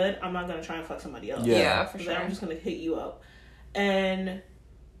like good, I'm not gonna try and fuck somebody else. Yeah, for Like, sure. I'm just gonna hit you up. And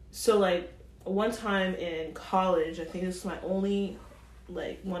so like one time in college, I think this is my only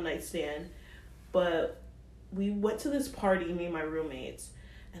like one night stand, but we went to this party, me and my roommates,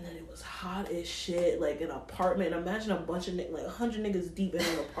 and then it was hot as shit, like an apartment. Imagine a bunch of like 100 niggas deep in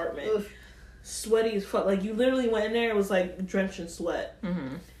an apartment, sweaty as fuck. Like you literally went in there, it was like drenched in sweat.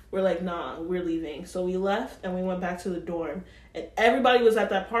 we're like, nah, we're leaving. So we left and we went back to the dorm. And everybody was at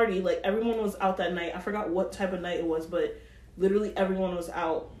that party. Like, everyone was out that night. I forgot what type of night it was, but literally everyone was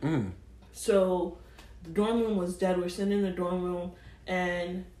out. So the dorm room was dead. We're sitting in the dorm room.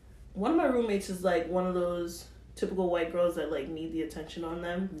 And one of my roommates is, like, one of those typical white girls that, like, need the attention on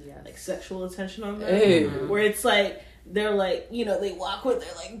them. Yes. Like, sexual attention on them. Where it's, like, they're, like, you know, they walk with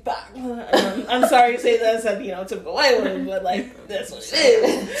their, like, back. I'm sorry to say that, a typical white woman, but, like, that's what it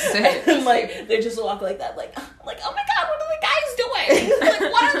is. And, like, they just walk like that, like, oh, my God, what are the guys doing? Like,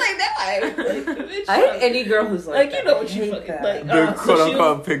 what are they doing? Like, I hate any girl who's like you know what you fucking, like, they're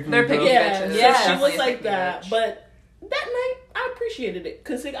quote-unquote pick me. They're picking bitches. Yeah, so she was like that, but that night, I appreciated it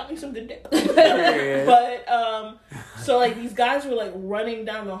because they got me some good dick. But so like these guys were like running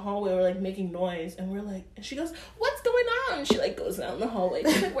down the hallway or like making noise, and we're like, and she goes, "What's going on?" And she like goes down the hallway.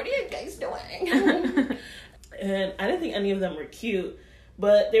 She's like, "What are you guys doing?" And I didn't think any of them were cute,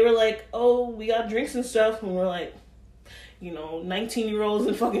 but they were like, "Oh, we got drinks and stuff," and we're like, you know, 19-year-olds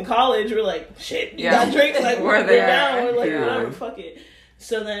in fucking college. We're like, "Shit, you got drinks?" Like we're down. We're like, whatever, fuck it.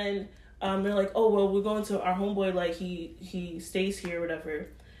 So then. They're like, oh, well, we're going to our homeboy, like, he stays here or whatever.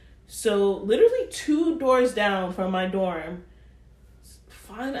 So, literally 2 doors down from my dorm,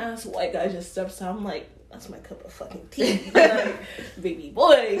 fine-ass white guy just steps out. I'm like, that's my cup of fucking tea. Like, baby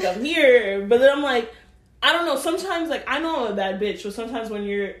boy, come here. But then I'm like, I don't know, sometimes, like, I know I'm a bad bitch, but sometimes when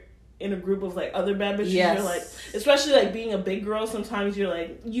you're in a group of, like, other bad bitches, you're like, especially, like, being a big girl, sometimes you're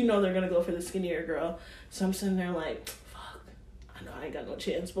like, you know they're gonna go for the skinnier girl. So I'm sitting there like, I ain't got no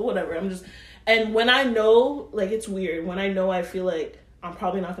chance, but whatever. And when I know, like, it's weird. When I know I feel like I'm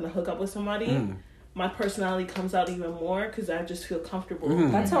probably not going to hook up with somebody, my personality comes out even more because I just feel comfortable.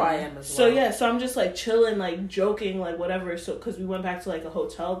 That's how I am as well. So, yeah, so I'm just, like, chilling, like, joking, like, whatever. So, because we went back to, like, a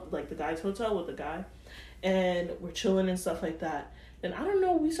hotel, like, the guy's hotel with the guy, and we're chilling and stuff like that. And I don't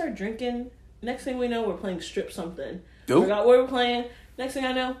know, we start drinking. Next thing we know, we're playing strip something. Forgot what we're playing. Next thing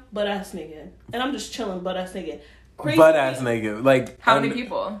I know, butt-ass naked. And I'm just chilling, butt-ass naked. Butt-ass naked. Like, how many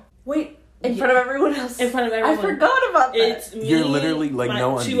people? Wait, in front of everyone else? In front of everyone. I forgot about that. It's me, you're literally, like,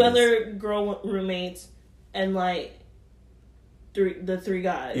 no undies. 2 other girl roommates, and, like, the 3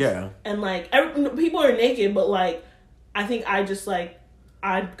 guys. Yeah. And, like, people are naked, but, like, I think I just, like,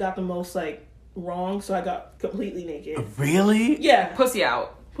 I got the most, like, wrong, so I got completely naked. Really? Yeah. Pussy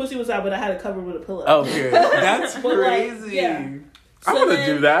out. Pussy was out, but I had it covered with a pillow. Oh, good. That's crazy. Like, yeah. I want to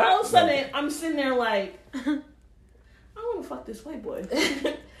do that. All of a sudden, I'm sitting there like, I want to fuck this white boy.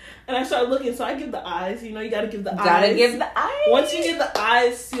 And I started looking, so I give the eyes. You know, you got to give the eyes. Gotta give the eyes. Once you give the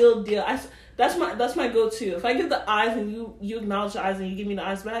eyes, sealed deal. That's my go-to. If I give the eyes and you acknowledge the eyes and you give me the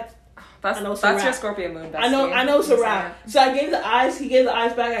eyes back, that's your Scorpio moon. I know it's a wrap. So I gave the eyes. He gave the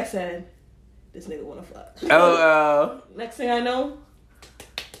eyes back. I said, this nigga want to fuck. Oh. Next thing I know.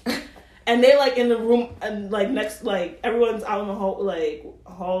 And they're like in the room, and like next, like everyone's out in the hall, like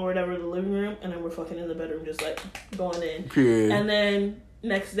hall or whatever, the living room, and then we're fucking in the bedroom, just like going in. Period. And then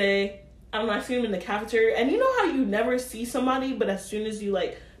next day, I don't know, I see them in the cafeteria, and you know how you never see somebody, but as soon as you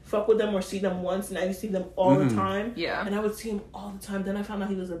like fuck with them or see them once, now you see them all the time. Yeah. And I would see him all the time. Then I found out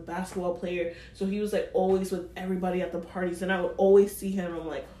he was a basketball player, so he was like always with everybody at the parties, and I would always see him. I'm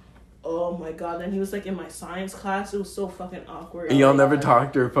like, oh my god. Then he was like in my science class. It was so fucking awkward. And y'all never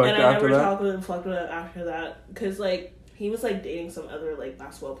talked or fucked after that? And I never talked with him, fucked with him after that. Because like he was like dating some other like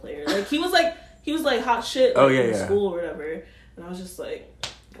basketball player. Like he was like hot shit like, in school or whatever. And I was just like,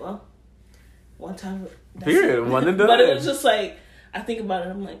 well, one time. Period. One and done. But it was just like, I think about it.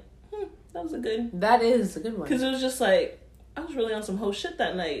 I'm like, that was That is a good one. Because it was just like, I was really on some whole shit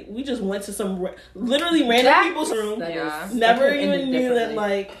that night. We just went to some literally random people's room. Never even knew that,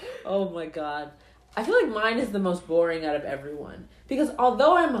 like... Oh my god. I feel like mine is the most boring out of everyone. Because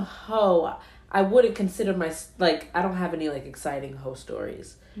although I'm a hoe, I wouldn't consider like, I don't have any, like, exciting hoe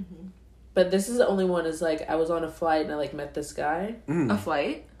stories. Mm-hmm. But this is the only one is, like, I was on a flight and I, like, met this guy. A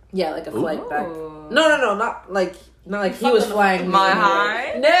flight? Yeah, like a flight back. No, not like he was flying me. My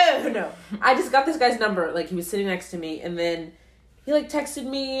high? No. I just got this guy's number. Like, he was sitting next to me, and then he, like, texted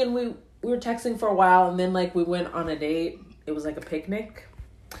me, and we were texting for a while, and then, like, we went on a date. It was, like, a picnic.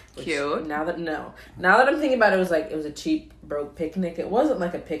 Cute. Now that I'm thinking about it, it was a cheap, broke picnic. It wasn't,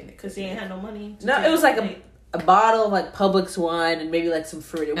 like, a picnic. Because he ain't had no money. No, it was, like, a bottle of, like, Publix wine and maybe, like, some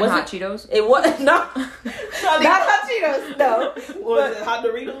fruit. It wasn't hot Cheetos? It was not hot Cheetos, no. Was it hot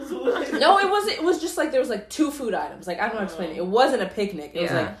Doritos? No, it wasn't. It was just, like, there was, like, 2 food items. Like, I don't know how to explain it. It wasn't a picnic. It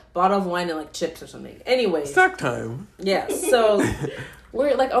was, like, bottle of wine and, like, chips or something. Anyways. Snack time. Yeah, so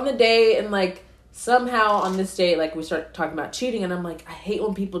we're, like, on the day, and, like, somehow on this date, like, we start talking about cheating, and I'm like, I hate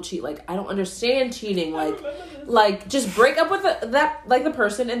when people cheat. Like, I don't understand cheating. Like just break up with the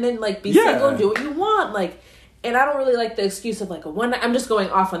person, and then, like, be single and do what you want. Like, and I don't really like the excuse of, like, I'm just going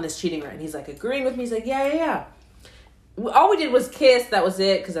off on this cheating rant. And he's, like, agreeing with me. He's like, yeah. All we did was kiss. That was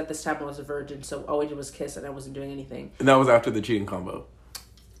it. Because at this time I was a virgin, so all we did was kiss, and I wasn't doing anything. And that was after the cheating combo.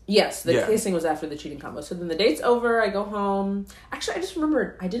 Yes, the kissing was after the cheating combo. So then the date's over. I go home. Actually, I just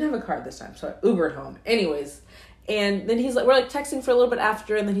remembered I didn't have a car this time, so I Ubered home. Anyways, and then he's like, we're like texting for a little bit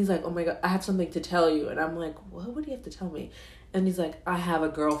after, and then he's like, oh my God, I have something to tell you. And I'm like, what would he have to tell me? And he's like, I have a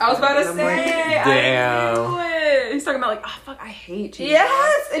girlfriend. I was about to say, like, damn. I knew it. He's talking about, like, oh fuck, I hate cheating.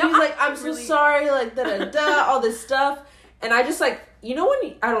 Yes, and he's like, I'm so sorry, like all this stuff. And I just, like, you know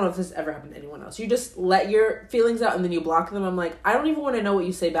when I don't know if this ever happened to anyone else. You just let your feelings out and then you block them. I'm like, I don't even want to know what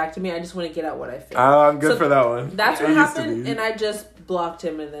you say back to me. I just want to get out what I feel. I'm good for that one. That's what happened. And I just blocked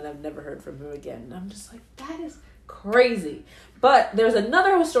him, and then I've never heard from him again. And I'm just like, that is crazy. But there's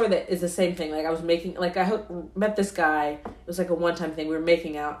another whole story that is the same thing. Like, I was making, like, I met this guy. It was like a one-time thing. We were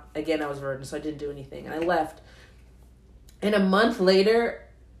making out. Again, I was virgin, so I didn't do anything. And I left. And a month later,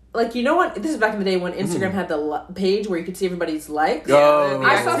 like, you know what? This is back in the day when Instagram had the page where you could see everybody's likes. Oh,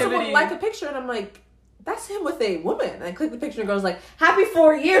 I saw someone like a picture, and I'm like, that's him with a woman. And I click the picture, and it goes like, happy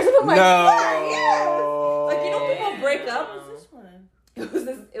 4 years. And I'm like, yes! Like, you know, people break up. What was this one?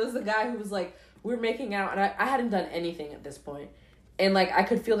 It was the guy who was like, we were making out, and I hadn't done anything at this point. And, like, I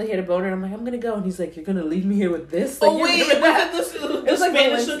could feel that he had a boner, and I'm like, I'm gonna go. And he's like, you're gonna leave me here with this? Like, oh, wait, was it it was like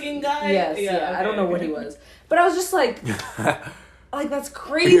Spanish-looking guy? Yes, yeah. Okay. I don't know what he was. But I was just like... Like, that's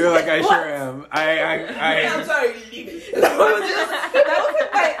crazy. You're like, I sure am. I'm sorry. That was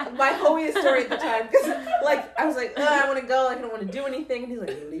like my homiest story at the time. Because, like, I was like, I want to go. Like, I don't want to do anything. And he's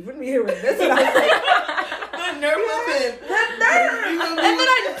like, you're leaving me here with this. And I was like, the nerve of it. The nerve. And then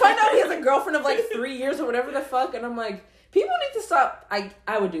I find out he has a girlfriend of, like, 3 years or whatever the fuck. And I'm like, people need to stop.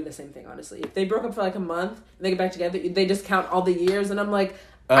 I would do the same thing, honestly. If they broke up for, like, a month and they get back together, they just count all the years. And I'm like,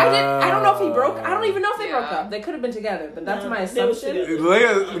 I don't know if he broke. I don't even know if they broke up. They could have been together, but that's my assumption.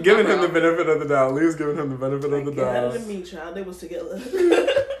 Leah giving him the benefit of the doubt. Leah's giving him the benefit of the doubt. Better than me, child. They was together.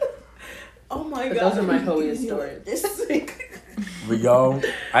 Oh my God. Those are my homiest stories. But y'all,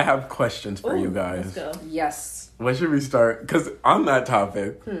 I have questions for you guys. Let's go. Yes. Where should we start? Because on that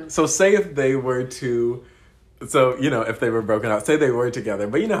topic, so say if they were to... So, you know, if they were broken up, say they were together.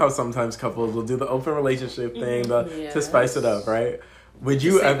 But you know how sometimes couples will do the open relationship thing to spice it up, right? Would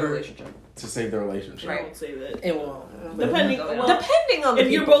you ever to save the relationship? Right. I won't save it. It won't. Depending on if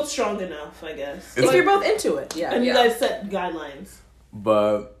you're both strong enough, I guess. If you're both into it, yeah. And you guys set guidelines.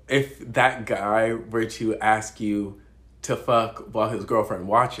 But if that guy were to ask you to fuck while his girlfriend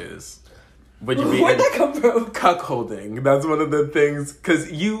watches, would you be Where'd that come from? cuckolding? That's one of the things,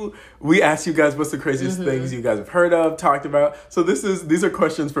 because we asked you guys what's the craziest things you guys have heard of, talked about. So these are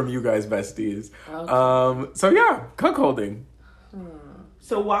questions from you guys, besties. Okay. So yeah, cuckolding.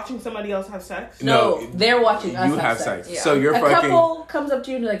 So watching somebody else have sex? No, they're watching us have sex. Yeah. So you're fucking... couple comes up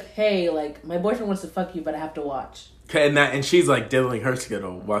to you and like, hey, like, my boyfriend wants to fuck you, but I have to watch. And she's like diddling her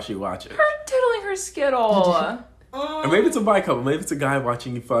skittle while she watches. Her diddling her skittle. Or maybe it's a bi couple. Maybe it's a guy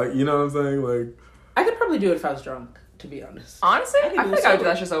watching you fuck. You know what I'm saying? Like, I could probably do it if I was drunk, to be honest. Honestly, I think I would do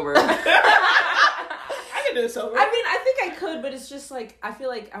that shit sober. I can do it sober. I mean, I think I could, but it's just like, I feel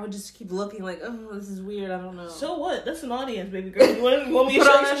like I would just keep looking like, oh, this is weird. I don't know. So what? That's an audience, baby girl. You want me to put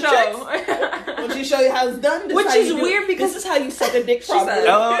show on you a some show? tricks? Want you to show you how it's done? Which is weird because this is how you suck a dick properly.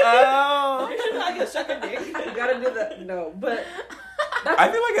 LOL. This is how you suck a dick. You gotta do that. No, but...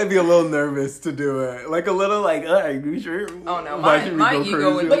 I feel like I'd be a little nervous to do it. Like a little like, are you sure? Oh no, my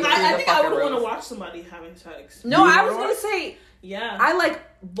ego would be... But I think I would want to watch somebody having sex. No, I was going to say... Yeah. I like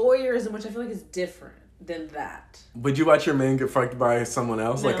voyeurism, which I feel like is different than that. Would you watch your man get fucked by someone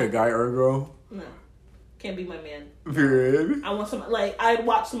else, like a guy or a girl? No. Can't be my man. Period. I want somebody, like, I'd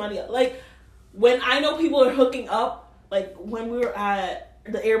watch somebody else. Like, when I know people are hooking up, like, when we were at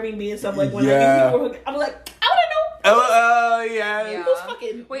the Airbnb and stuff, like, when I knew people were hooking I'm like, I want to know. Yeah. Who's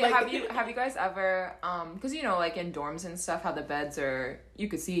fucking... Wait, like, have you guys ever, because, you know, like, in dorms and stuff, how the beds are, you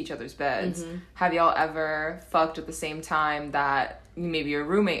could see each other's beds. Mm-hmm. Have y'all ever fucked at the same time that maybe your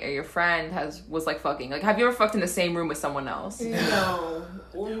roommate or your friend was like fucking? Like, have you ever fucked in the same room with someone else? No.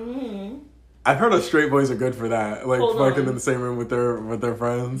 Mm-hmm. I've heard of straight boys are good for that, like fucking in the same room with their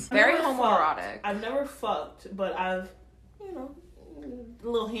friends. Very homoerotic. I've never fucked, but I've, you know, a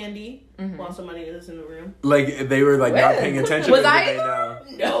little handy while somebody is in the room. Like they were like not paying attention. Was I?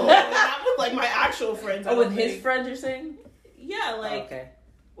 No, not with like my actual friends. Oh, with his friends, you're saying? Yeah, like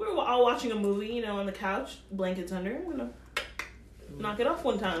we were all watching a movie, you know, on the couch, blankets under. I'm gonna knock it off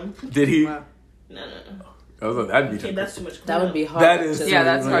one time. Did he? Wow. No. I was like, that'd be okay, that's too much. That would be hard. That is yeah,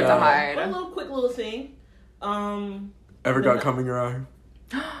 that's hard to hide. One quick little thing. Ever got cum in your eye?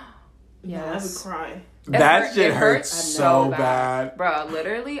 Yeah, I would cry. That shit hurts so bad. Bro,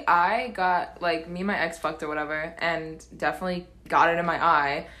 literally, I got, like, me and my ex fucked or whatever, and definitely got it in my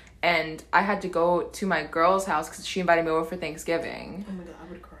eye, and I had to go to my girl's house because she invited me over for Thanksgiving. Oh my god, I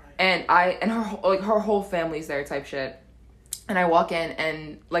would cry. And her whole family's there type shit. And I walk in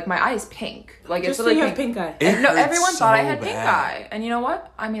and like my eye is pink. Like just it's like you have pink eye. No, everyone thought I had pink eye. And you know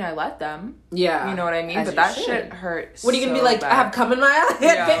what? I mean, I let them. Yeah. You know what I mean? As but that shit hurt. What are you gonna be like? bad. I have cum in my eye.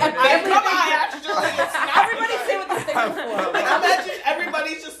 Yeah, I have cum eye. Everybody say what this thing is for. Like, imagine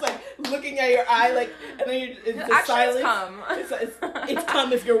everybody's just like looking at your eye, like, and then it's just silence. It's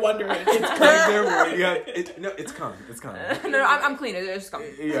cum if you're wondering. It's cum. It's cum. It's cum. No, I'm clean. It's just cum.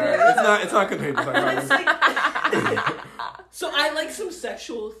 Yeah, it's not contagious. I promise. So I like some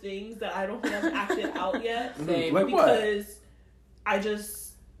sexual things that I don't think I've acted out yet. Same. Like because what? I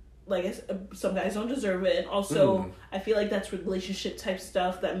just like some guys don't deserve it, and also I feel like that's relationship type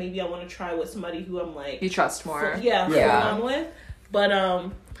stuff that maybe I want to try with somebody who I'm like you trust more. full on with. But I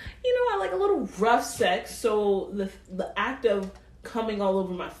like a little rough sex. So the act of coming all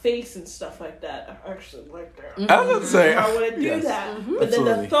over my face and stuff like that, I actually like that. I was about to say I want to do that, but Absolutely.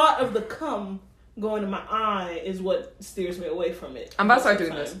 then the thought of the cum going to my eye is what steers me away from it. I'm about to start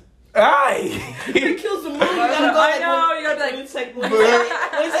doing this. Aye! It kills the mood. You gotta go, I know, you gotta be like, it's like, when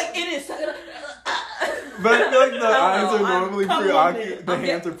it's like, it is. But I feel like the eyes are I'm normally preoccupied. The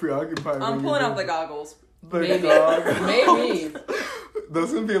hands are preoccupied. I'm pulling out the goggles. Maybe.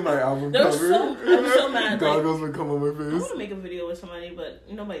 That's gonna be in my album I'm cover. so mad. Goggles would come on my I face. want to make a video with somebody, but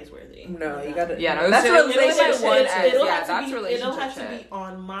nobody's worthy. No, you gotta. Yeah, no, that's relationship. It'll Relationship have to shit. be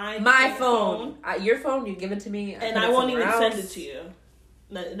on my phone. Your phone, you give it to me, and I won't even send it to you.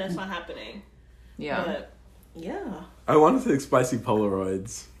 That's not happening. Yeah. But yeah. I want to take spicy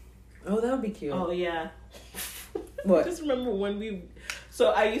Polaroids. Oh, that would be cute. Oh yeah. What? I just remember when we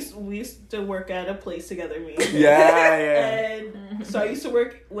used to work at a place together, me. Yeah. And so I used to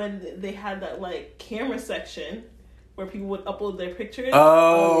work when they had that like camera section where people would upload their pictures.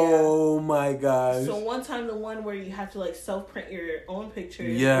 Oh my gosh. So one time, the one where you have to like self-print your own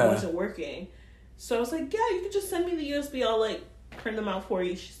pictures, Yeah. it wasn't working. So I was like, yeah, you could just send me the USB. I'll like print them out for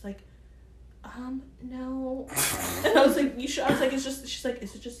you. She's like, no. And I was like, you sure? I was like, she's like,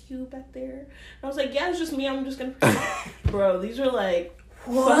 is it just you back there? And I was like, yeah, it's just me. I'm just gonna print it. Bro, these are like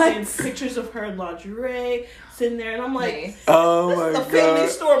fucking pictures of her in lingerie sitting there, and I'm like, oh my god, the family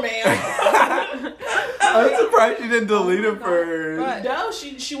store, man. I'm surprised she didn't delete it first. No,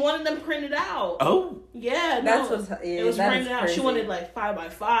 she wanted them printed out. Oh. Yeah, that's no, what's it was printed out. She wanted like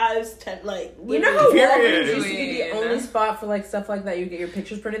 5x5s, 10 like. You know how Walgreens used to be the only spot for like stuff like that. You get your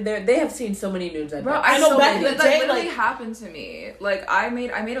pictures printed there. They have seen so many nudes. Bro, I know back in the day, that literally like, happened to me. Like I made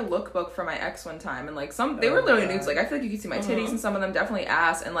a lookbook for my ex one time, and like they were literally nudes. Like I feel like you could see my titties and some of them, definitely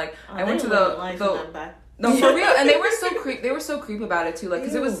ass, and like I went to the no, for real, and they were so creepy about it too. Like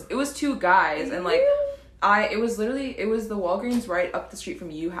because it was two guys, and like. It was the Walgreens right up the street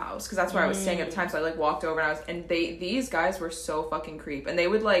from U House, because that's where I was staying at the time. So I like walked over and these guys were so fucking creep, and they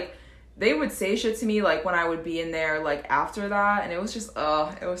would say shit to me like when I would be in there like after that, and it was just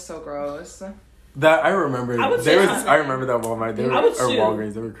it was so gross. That I remember. I remember that Walmart.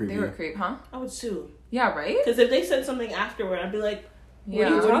 Walgreens. They were creepy. They were creep, huh? I would sue. Yeah, right. Because if they said something afterward, I'd be like,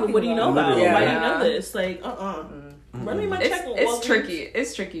 what do you know about? Yeah. Why do you know this? Like, Run me my check. It's tricky.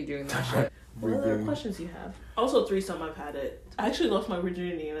 It's tricky doing that shit. What other questions you have? Also, threesome. I've had it. I actually lost my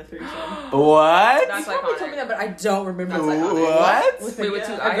virginity in a threesome. What? That's you probably told me that, but I don't remember. That's iconic. What? Wait, with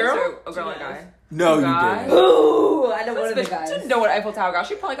two guys or a girl and a guy? No, you didn't. Ooh, I know one of the guys. Didn't know what Eiffel Tower got.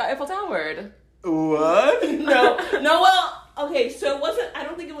 She probably got Eiffel Towered. What? No. Well, okay. So it wasn't. I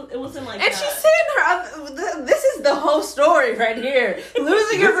don't think it wasn't like. And that. she's saying this is the whole story right here.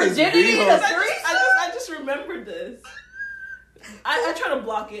 Losing your virginity in a threesome. I just remembered this. I try to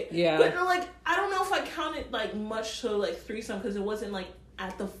block it. Yeah. But like, I don't know if I counted like much to like threesome because it wasn't like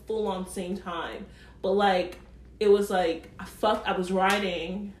at the full on same time. But like, it was like I was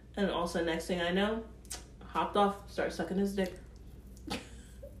riding, and also next thing I know, hopped off, started sucking his dick.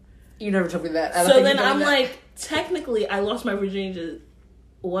 You never told me that. So then I'm like, technically, I lost my virginity to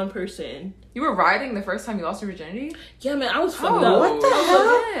one person. You were riding the first time you lost your virginity? Yeah, man, I was fucked up. What the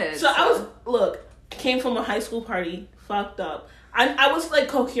hell? So I was came from a high school party, fucked up. I was like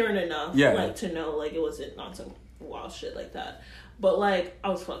coherent enough, like to know like it wasn't not some wild shit like that. But like I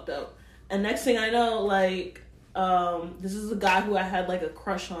was fucked up, and next thing I know, like this is a guy who I had like a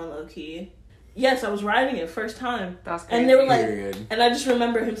crush on, low key. Yes, I was riding it first time. That's crazy. And they were like, and I just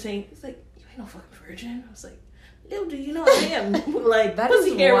remember him saying, "It's like you ain't no fucking virgin. I was like, little do you know I am. Like, that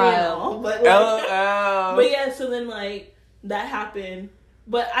pussy is hairy and wild. all. But, LOL. yeah, so then, like, that happened.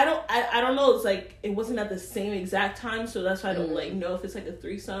 But I don't know. It's like, it wasn't at the same exact time. So that's why I don't, like, know if it's, like, a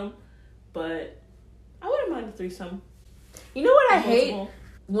threesome. But I wouldn't mind a threesome. You know what I hate?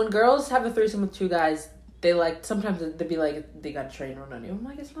 When girls have a threesome with two guys, they like, sometimes they'd be like, they got a train run on you. I'm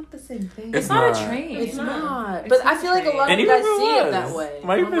like, it's not the same thing. It's not a train. It's not. It's But not I feel like a lot of And guys even see it was. that way.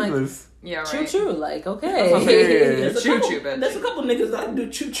 My I'm like, business. Yeah, right. choo choo, like, Period. okay. Choo-choo, bitch. There's a couple niggas that do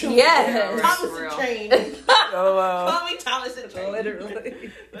choo-choo. Yes. Thomas For real. the Train. LOL. Call me Thomas the Train.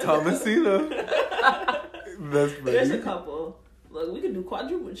 Literally. Thomasina. That's funny. There's a couple. Look, we could do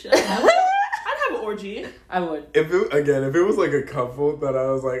quadruple shit. I'd have an orgy. I would. If it was like a couple that I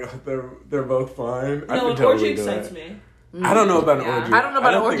was like, they're both fine. I No, could an totally orgy do excites it. me. I don't know about an Yeah. orgy. I don't know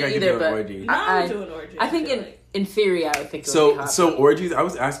about an think orgy I could either, do an but orgy. No, I I- would do an orgy. I think feel in theory, I would think it would be hot. So orgies. I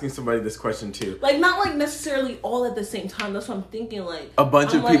was asking somebody this question too. like not like necessarily all at the same time. That's what I'm thinking. Like A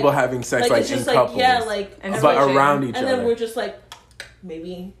bunch of I'm people like, having sex like it's in just couples, yeah, like And but switching. around each and other. then we're just like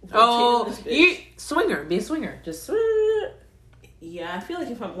maybe. Oh, rotating this you bitch. swinger, be a swinger, just. Yeah, I feel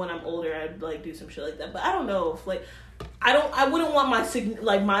like when I'm older, I'd like do some shit like that. But I don't know if like I wouldn't want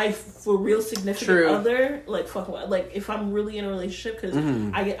my for real significant True. other like fucking like if I'm really in a relationship because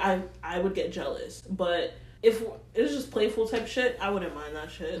Mm-hmm. I would get jealous. But if it was just playful type shit, I wouldn't mind that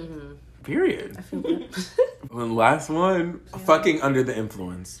shit. Mm-hmm. Period. I feel good. And last one, fucking under the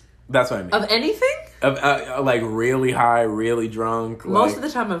influence. That's what I mean. Of anything? Of like really high, really drunk. Most like, of the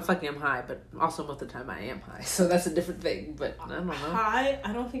time I'm high, but also most of the time I am high. So that's a different thing. But I don't know. I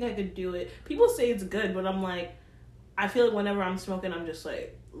don't think I could do it. People say it's good, but I'm like, I feel like whenever I'm smoking, I'm just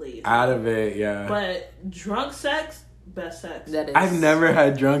like lazy. out of it, yeah. But drunk sex, best sex. That is. I've never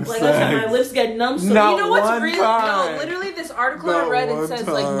had drunk Like sex. that's why my lips get numb. So No. you know what's one Really? time. No, literally, this article Not I read it one says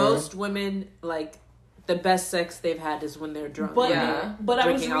like time. most women like the best sex they've had is when they're drunk. But Yeah. but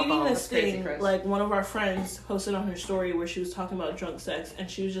I was Drinking reading alcohol. this That's crazy, thing, Chris. like one of our friends posted on her story where she was talking about drunk sex, and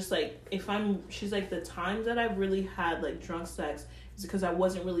she was just like, she's like, the times that I've really had like drunk sex is because I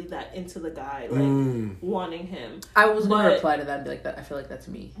wasn't really that into the guy, like wanting him. I was gonna But- reply to that and be like, that I feel like that's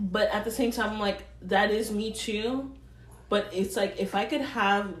me. But at the same time, I'm like, that is me too. But it's like if I could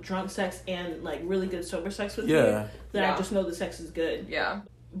have drunk sex and like really good sober sex with you, then Yeah. I just know the sex is good. Yeah.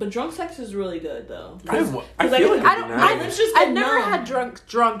 But drunk sex is really good though. I feel like, like I it'd don't. be nice. It's just I've get never numb. had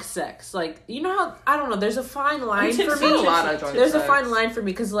drunk sex. Like, you know how I don't know. There's a fine line for tipsy. me. A lot of drunk There's sex. a fine line for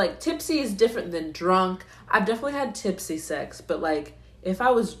me because like tipsy is different than drunk. I've definitely had tipsy sex, but like if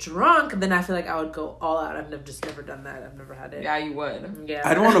I was drunk, then I feel like I would go all out. I've never done that. I've never had it. Yeah, you would. Yeah.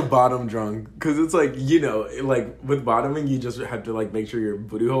 I don't want to bottom drunk because it's like, you know, like with bottoming, you just have to like make sure your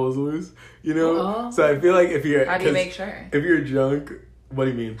booty hole is loose, you know? Oh. So I feel like if you're. How do you 'cause make sure? If you're drunk, what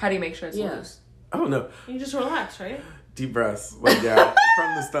do you mean? How do you make sure it's Yeah. loose? I don't know. You just relax, right? Deep breaths. Like, yeah,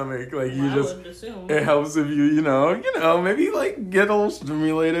 from the stomach. Like, you I just. would assume. It helps if you know, maybe like get a little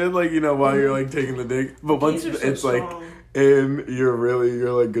stimulated, like, you know, while you're like taking the dick. But once These are so it's like strong. in,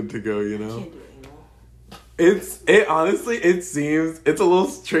 you're like good to go, you know? Can't do anal. It honestly, it's a little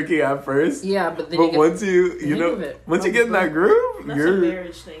tricky at first. Yeah, but then But you get once you hang know, of it. once you get in that groove, That's a you're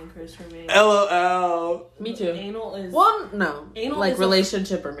marriage thing, Chris, for me. LOL. me too. Anal is No, Anal like is a-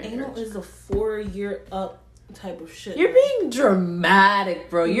 relationship or marriage. anal is a 4-year up type of shit. You're being dramatic,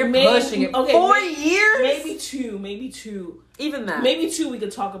 bro. You're Maybe- pushing it. okay, 4 maybe- years? maybe two. Even that. Maybe 2 we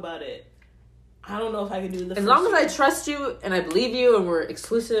could talk about it. I don't know if I could do the As first long as I year. trust you and I believe you and we're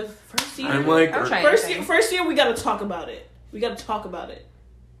exclusive. First year, I'm like, I'm trying. first year we gotta talk about it.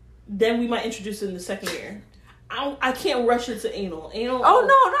 Then we might introduce it in the second year. I can't rush into anal. Oh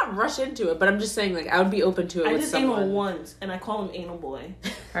no, not rush into it, but I'm just saying like I would be open to it I with did someone. anal once, and I call him anal boy.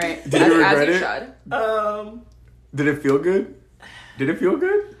 All right. Did you regret as it? you should. Did it feel good? Did it feel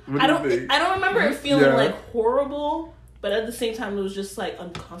good? What I do don't. you think? I don't remember it feeling Yeah. like horrible, but at the same time, it was just like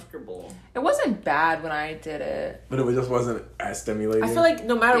uncomfortable. It wasn't bad when I did it. But it just wasn't as stimulating. I feel like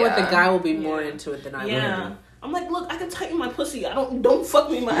no matter what, the Yeah. guy will be more Yeah. into it than I Yeah, will. I'm like, look, I can tighten my pussy. Don't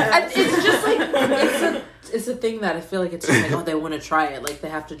fuck me in my ass. It's just like it's a thing that I feel like it's just like, oh, they want to try it, like they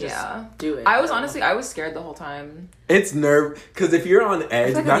have to just Yeah. do it. I was don't know. honestly, I was scared the whole time. It's nerve, because if you're on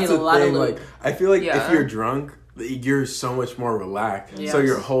edge, like I that's need a the lot of thing. lube. Like, I feel like if Yeah. you're drunk, you're so much more relaxed. Yes. So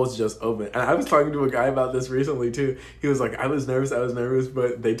your hole's just open. And I was talking to a guy about this recently too. He was like, I was nervous,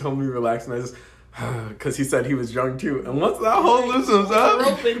 but they told me relax, and I just, because he said he was drunk too. And once that hole loosens up,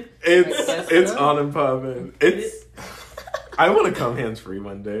 Open. it's on and popping. I want to come hands free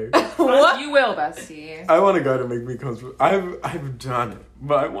one day. What? You will, bestie. I want a guy to make me come. I've done it,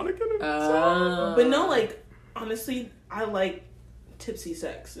 but I want to get it. But no, like honestly, I like tipsy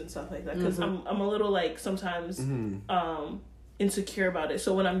sex and stuff like that, because I'm a little like sometimes insecure about it.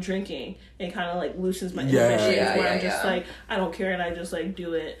 So when I'm drinking, it kind of like loosens my inhibitions where I'm just like, I don't care, and I just like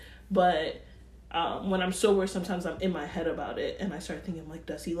do it. But when I'm sober, sometimes I'm in my head about it, and I start thinking like,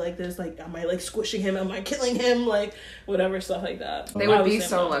 does he like this? Like, am I like squishing him? Am I killing him? Like, whatever, stuff like that. They would be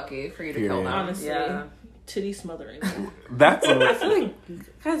so lucky for you to kill them. Honestly, titty smothering. That's I feel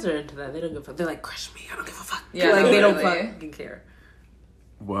like guys are into that. They don't give a fuck. They're like, crush me. I don't give a fuck. Yeah, like, they don't fucking care.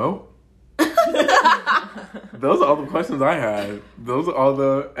 Well, those are all the questions I had. Those are all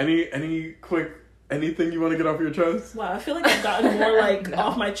the any quick anything you want to get off your chest? Wow, I feel like I've gotten more like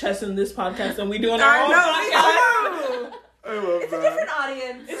off my chest in this podcast than we do in our own podcast. I love It's that. a different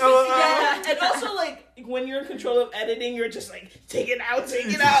audience. Yeah, and also like when you're in control of editing, you're just like, take it out.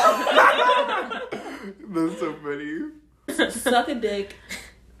 That's so funny. Suck a dick,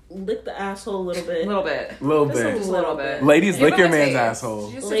 lick the asshole a little bit. Little bit. Little bit. Ladies, lick your man's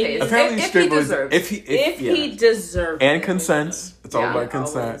asshole. Just a taste. Apparently, if he boys, deserves. if he deserves and consents. It's all about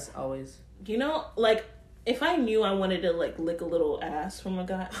consent. Always. You know, like, if I knew I wanted to like lick a little ass from a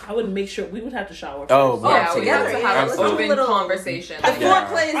guy, I would make sure we would have to shower first. Oh, Yeah, we have to absolutely. have an Absolutely. open conversation. The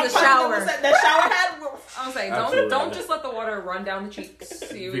foreplay is the shower. That shower head. I was like, Absolutely. don't just let the water run down the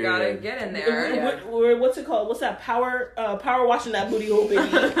cheeks. You gotta get in there. What's it called? What's that? Power washing that booty hole, baby.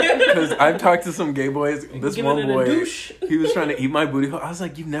 Because I've talked to some gay boys. This Give one it a boy, douche. he was trying to eat my booty hole. I was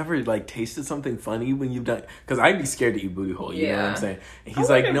like, you've never like tasted something funny when you've done? Because I'd be scared to eat booty hole. You know what I'm saying? And he's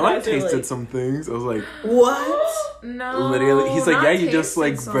like, no, I've tasted some things. I was like, What? No. literally. He's like, not yeah, you just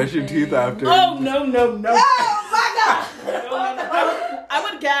like tasted brush your teeth something. after. Oh no! Oh my god! I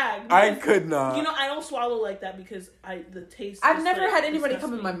would gag. I could not. You know, I don't swallow like that because the taste. I've is, never like, had anybody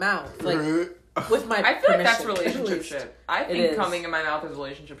come in my mouth like with my. I feel like that's permission. relationship shit. I It think is. coming in my mouth is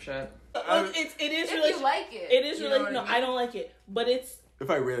relationship shit. It is If really. you like it. It is you know really. what No, I don't like it. But it's. If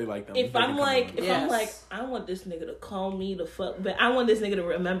I really like them. If they can I'm come like, on. if Yes. I'm like, I want this nigga to call me the fuck, but I want this nigga to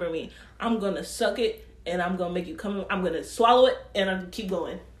remember me. I'm gonna suck it and I'm gonna make you come. I'm gonna swallow it and I'm gonna keep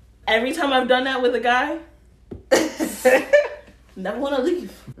going. Every time I've done that with a guy, never want to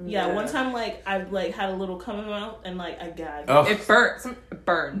leave. Yeah, one time like I've like had a little cum in my mouth and like I gagged. Oh. It burns. It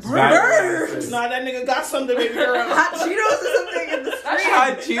burns. Burns. Nah, that nigga got something, baby girl. Hot Cheetos or something in the street.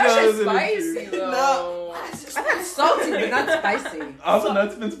 Hot That Cheetos shit's in the spicy street. though. No. I've had salty, but not spicy. All the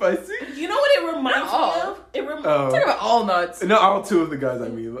nuts been spicy? You know what it reminds No. me of? It reminds. Talk about all nuts. No, all two of the guys I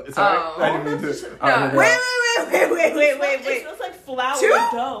mean. Sorry, Oh. I didn't mean to. No. Wait. It smells like flour Two?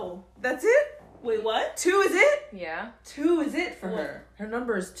 and dough. That's it? Wait, what? 2 is it? Yeah. 2 is it for What? her. Her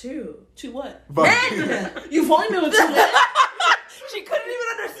number is 2. To what? Men! You've only been with two men. She couldn't even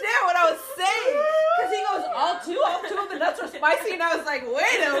understand what I was saying. Because he goes, all two of the nuts are spicy. And I was like,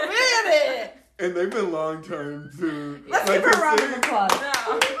 wait a minute. And they've been long term too. Let's Like give her a I round said, of applause. No.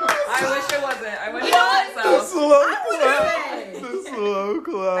 I wish it wasn't. I wish What? it The was so. slow I clap. The slow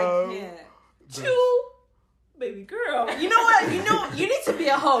clap. I can't. Two, baby girl. You know what? You need to be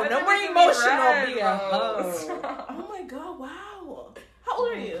a hoe. No more emotional. Be a hoe. Oh my god! Wow. How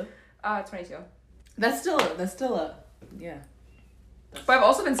old are you? 22. That's still a, yeah. But I've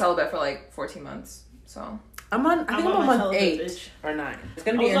also been celibate for like 14 months. So. I think I'm on my month celibate 8 bitch. or 9. It's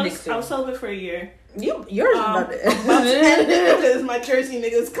gonna be ending soon. I was celibate for a year. Yours About to end it because my Jersey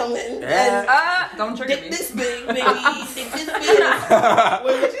niggas coming. And Don't trigger dick me. this big, baby. Dick this big.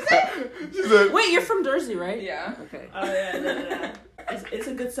 Wait, what you say? She said, Wait, you're from Jersey, right? Yeah. Okay. Oh yeah, no. It's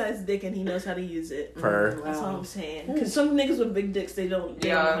a good sized dick and he knows how to use it. Purr. That's all I'm saying. Because some niggas with big dicks, they don't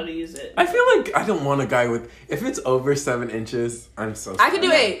know how to use it. I feel like I don't want a guy with. If it's over 7 inches, I'm so. I can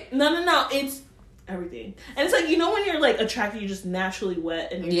do 8. No. It's everything. And it's like, you know when you're like attracted, you're just naturally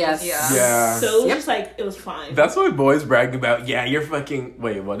wet and you're Yes. just, Yeah. so it was just like, it was fine. That's why boys brag about. Yeah, you're fucking.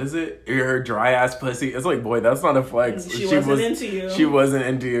 Wait, what is it? You're dry ass pussy. It's like, boy, that's not a flex. She wasn't into you. She wasn't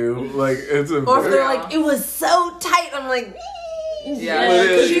into you. Like it's a. Or if they're like, it was so tight, I'm like, Yeah.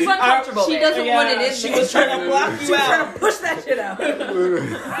 Literally. She's uncomfortable. she babe. doesn't want it in She there. was trying to block She you was trying out. to push that shit out.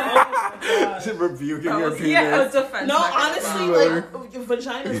 She's rebuking That your was- penis. Yeah, it's offensive. No, honestly, like,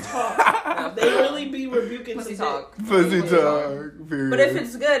 vaginas talk. They really be rebuking Pussy some talk. Pussy talk. Period. But if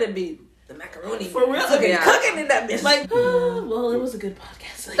it's good, it'd be the macaroni. For real. Cooking in that bitch. Like, well, it was a good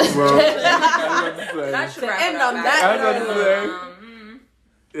podcast. Well, I was about to say. That should wrap end it up. on that I was about to Um,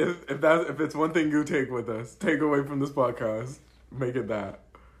 say. If it's one thing you take with us, take away from this podcast, make it that.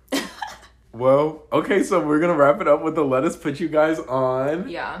 Well, okay, so we're gonna wrap it up with the let us put you guys on.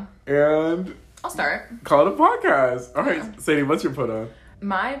 Yeah. And I'll start. call it a podcast. All right, Sadie, what's your put on?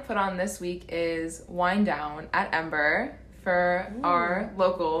 My put on this week is Wind Down at Ember for our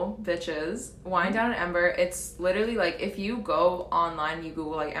local bitches. Wine Down and Ember. It's literally like if you go online, you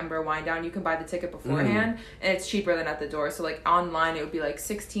Google like Ember Wine Down, you can buy the ticket beforehand, and it's cheaper than at the door. So like online, it would be like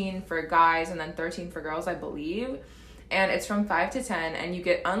 16 for guys and then 13 for girls, I believe. And it's from 5 to 10, and you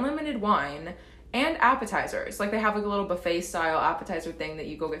get unlimited wine and appetizers. Like they have like a little buffet style appetizer thing that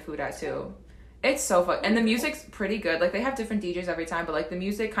you go get food at too. It's so fun. And the music's pretty good. Like they have different DJs every time, but like the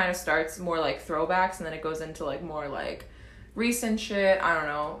music kind of starts more like throwbacks and then it goes into like more like recent shit. I don't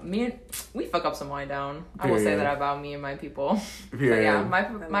know. We fuck up some Wine Down. I will say that about me and my people. But yeah,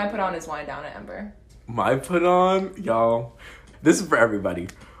 my put on is Wine Down at Ember. My put on, y'all, this is for everybody,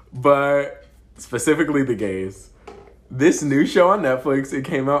 but specifically the gays. This new show on Netflix, it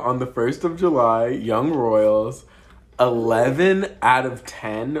came out on the 1st of July, Young Royals. 11 out of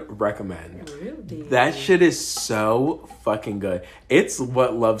 10 recommend. Really? That shit is so fucking good. It's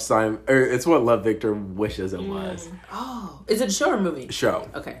what Love Victor wishes it was. Oh, is it a show or a movie? Show.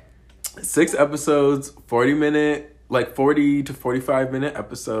 Okay. 6 episodes, 40 to 45 minute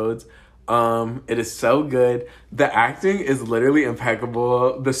episodes. It is so good. The acting is literally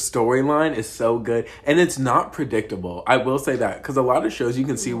impeccable. The storyline is so good, and it's not predictable. I will say that because a lot of shows you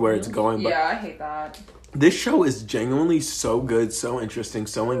can see where it's going. But yeah, I hate that. This show is genuinely so good, so interesting,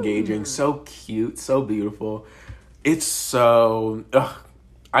 so engaging, so cute, so beautiful. It's so...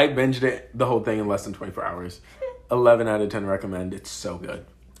 I binged it, the whole thing, in less than 24 hours. 11 out of 10 recommend. It's so good.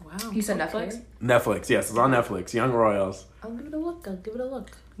 Wow. You said Netflix? Netflix, yes. It's on Netflix. Young Royals. I'll give it a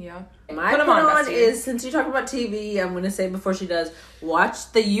look. Yeah. My put on is, since you talk about TV, I'm going to say before she does,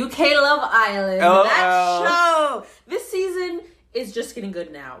 watch the UK Love Island. Oh, that show! This season... is just getting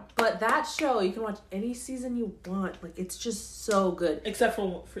good now, but that show you can watch any season you want. Like it's just so good, except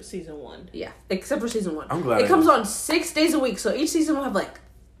for season 1. Yeah, except for season 1. I'm glad it comes on 6 days a week, so each season will have like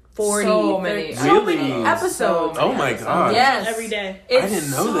 40, so many episodes. Oh my god! Yes, every day. It's I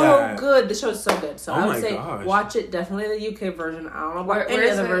didn't know so that. good. The show is so good. So I would say gosh. watch it. Definitely the UK version. I don't know about any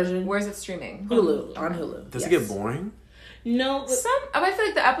other version. Where's it streaming? Hulu. On Hulu. Does it get boring? No, I feel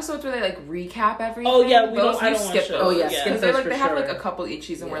like the episodes where they like recap everything. Oh yeah, I don't skip those. Oh yeah, skip those they have like a couple each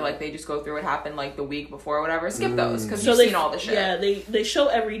season where like they just go through what happened like the week before or whatever. Skip those because you've seen all the shit. Yeah, they show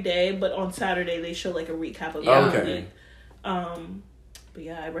every day, but on Saturday they show like a recap of everything. But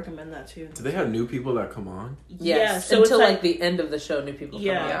yeah, I recommend that too. Do they have new people that come on? Yes, so until like the end of the show, new people come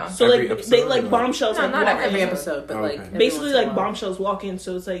on. Yeah, so like they like bombshells. No, not every episode, but like basically like bombshells walk in,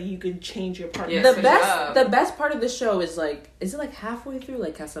 so it's like you can change your partner. Yeah, the best part of the show is like, is it like halfway through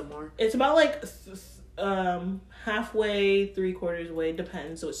like Casa Amor? It's about like halfway, 3/4 way,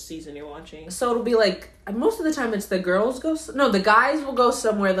 depends which season you're watching. So it'll be like most of the time it's the guys will go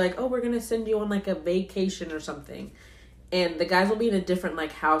somewhere like, oh, we're gonna send you on like a vacation or something. And the guys will be in a different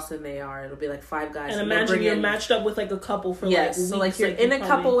like house than they are. It'll be like 5 guys. And imagine you're matched up with like a couple for like weeks. So like you're in a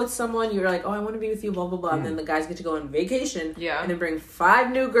couple with someone. You're like, oh, I want to be with you, blah blah blah. And then the guys get to go on vacation. Yeah. And then bring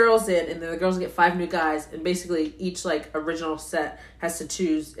 5 new girls in, and then the girls get 5 new guys. And basically each like original set has to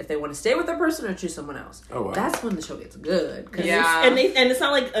choose if they want to stay with their person or choose someone else. Oh wow. That's when the show gets good. Yeah. And it's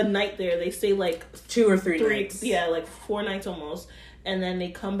not like a night there. They stay like 2 or 3 nights. Yeah, like 4 nights almost. And then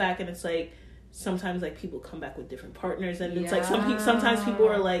they come back and it's like. Sometimes like people come back with different partners, and it's like sometimes people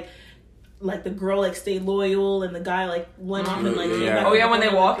are like the girl like stayed loyal and the guy like went off and like when they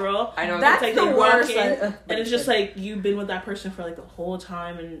walk, girl. I know that's like the worst. And it's just like you've been with that person for like the whole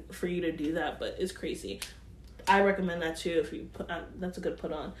time, and for you to do that, but it's crazy. I recommend that too if you put on. That's a good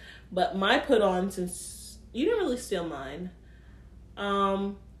put on. But my put on, since you didn't really steal mine,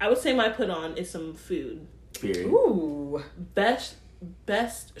 I would say my put on is some food. Period. Ooh,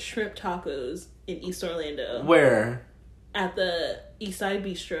 Best shrimp tacos in East Orlando. Where? At the Eastside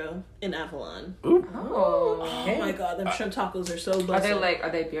Bistro in Avalon. Ooh. Oh my god, them shrimp tacos are so busted. Are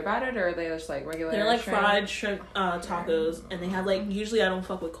they beer battered or are they just like regular? They're like fried shrimp tacos, and they have like, usually I don't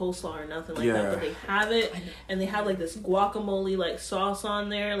fuck with coleslaw or nothing like that, but they have it, and they have like this guacamole like sauce on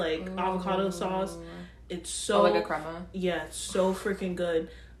there, like avocado sauce. It's so like a crema. Yeah, it's so freaking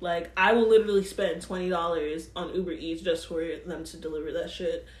good. Like, I will literally spend $20 on Uber Eats just for them to deliver that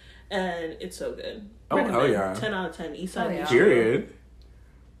shit. And it's so good. Oh, hell yeah. 10 out of 10. Eastside. Yeah. Period.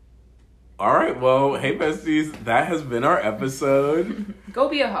 All right, well, hey, besties. That has been our episode. Go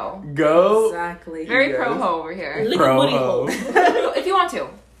be a hoe. Go. Exactly. Very pro hoe over here. Pro hoe. If you want to.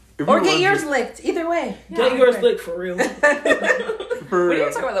 Or get yours licked. Either way. Get yours licked for real. For What are real.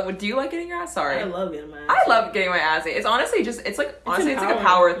 you talking about? That? Do you like getting your ass? Sorry. I love getting my ass. I love getting my ass ate. It's honestly just, it's like a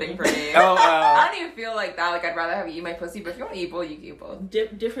power thing for me. Oh, I don't even feel like that. Like, I'd rather have you eat my pussy, but if you want to eat both, you can eat both.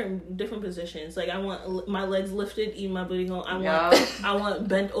 Different positions. Like, I want my legs lifted, eating my booty hole. Yeah. I want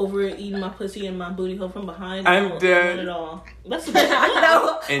bent over, eating my pussy and my booty hole from behind. I'm dead. I want it all. That's the best.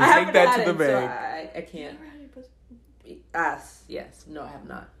 No, And I take haven't that had to the it, so bank. I can't. Ass, yes. No, I have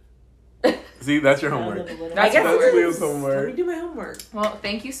not. See, that's your homework. That's That's Leo's Let me homework. do my homework. Well,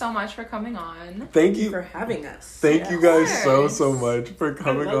 thank you so much for coming on. Thank you. For having us. Thank you guys course. so much for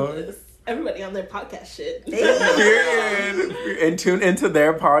coming I love on. this. Everybody on their podcast shit. Period. And tune into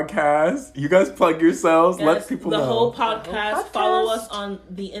their podcast. You guys plug yourselves. Yes, Let people the know. whole podcast. Podcast. Follow us on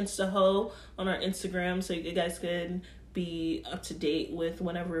the Insta-Ho on our Instagram so you guys can be up to date with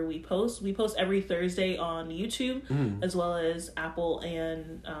whenever we post. We post every Thursday on YouTube as well as Apple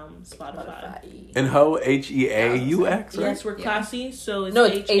and Spotify. And Haux, Heaux, right? Yes, we're classy, so it's No,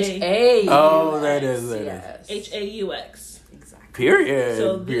 it's H-A. Oh, that is it. Yes. H-A-U-X. Exactly. Period.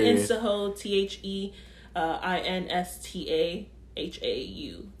 So the Period. Insta-Ho, THEINSTAHAUX.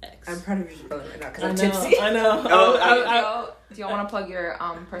 I'm proud of you right now because I I'm know, tipsy. I know. Do y'all want to plug your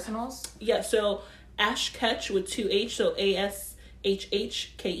personals? Yeah, so Ash Ketch with 2 H, so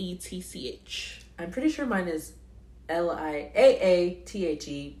ASHHKETCH. I'm pretty sure mine is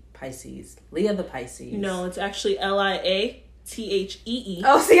LIAATHE Pisces. Lia the Pisces. No, it's actually LIATHEE.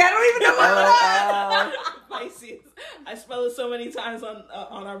 Oh, see, I don't even know what Pisces. I spell it so many times on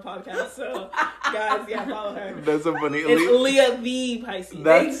our podcast. So, guys, yeah, follow her. That's so funny. It's Lia the Pisces.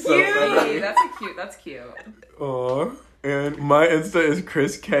 That's so funny. Hey, that's cute. Aw. And my Insta is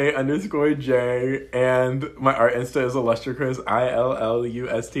ChrisK_J, and my art Insta is IllustriChris,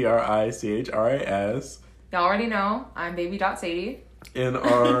 ILLUSTRICHRIS. Y'all already know, I'm baby.sadie. And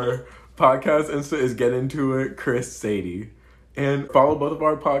our podcast Insta is Get Into It, Chris Sadie. And follow both of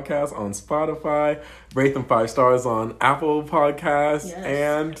our podcasts on Spotify, rate them 5 stars on Apple Podcasts,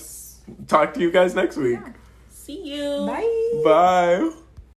 Yes. and talk to you guys next week. See you. Bye. Bye.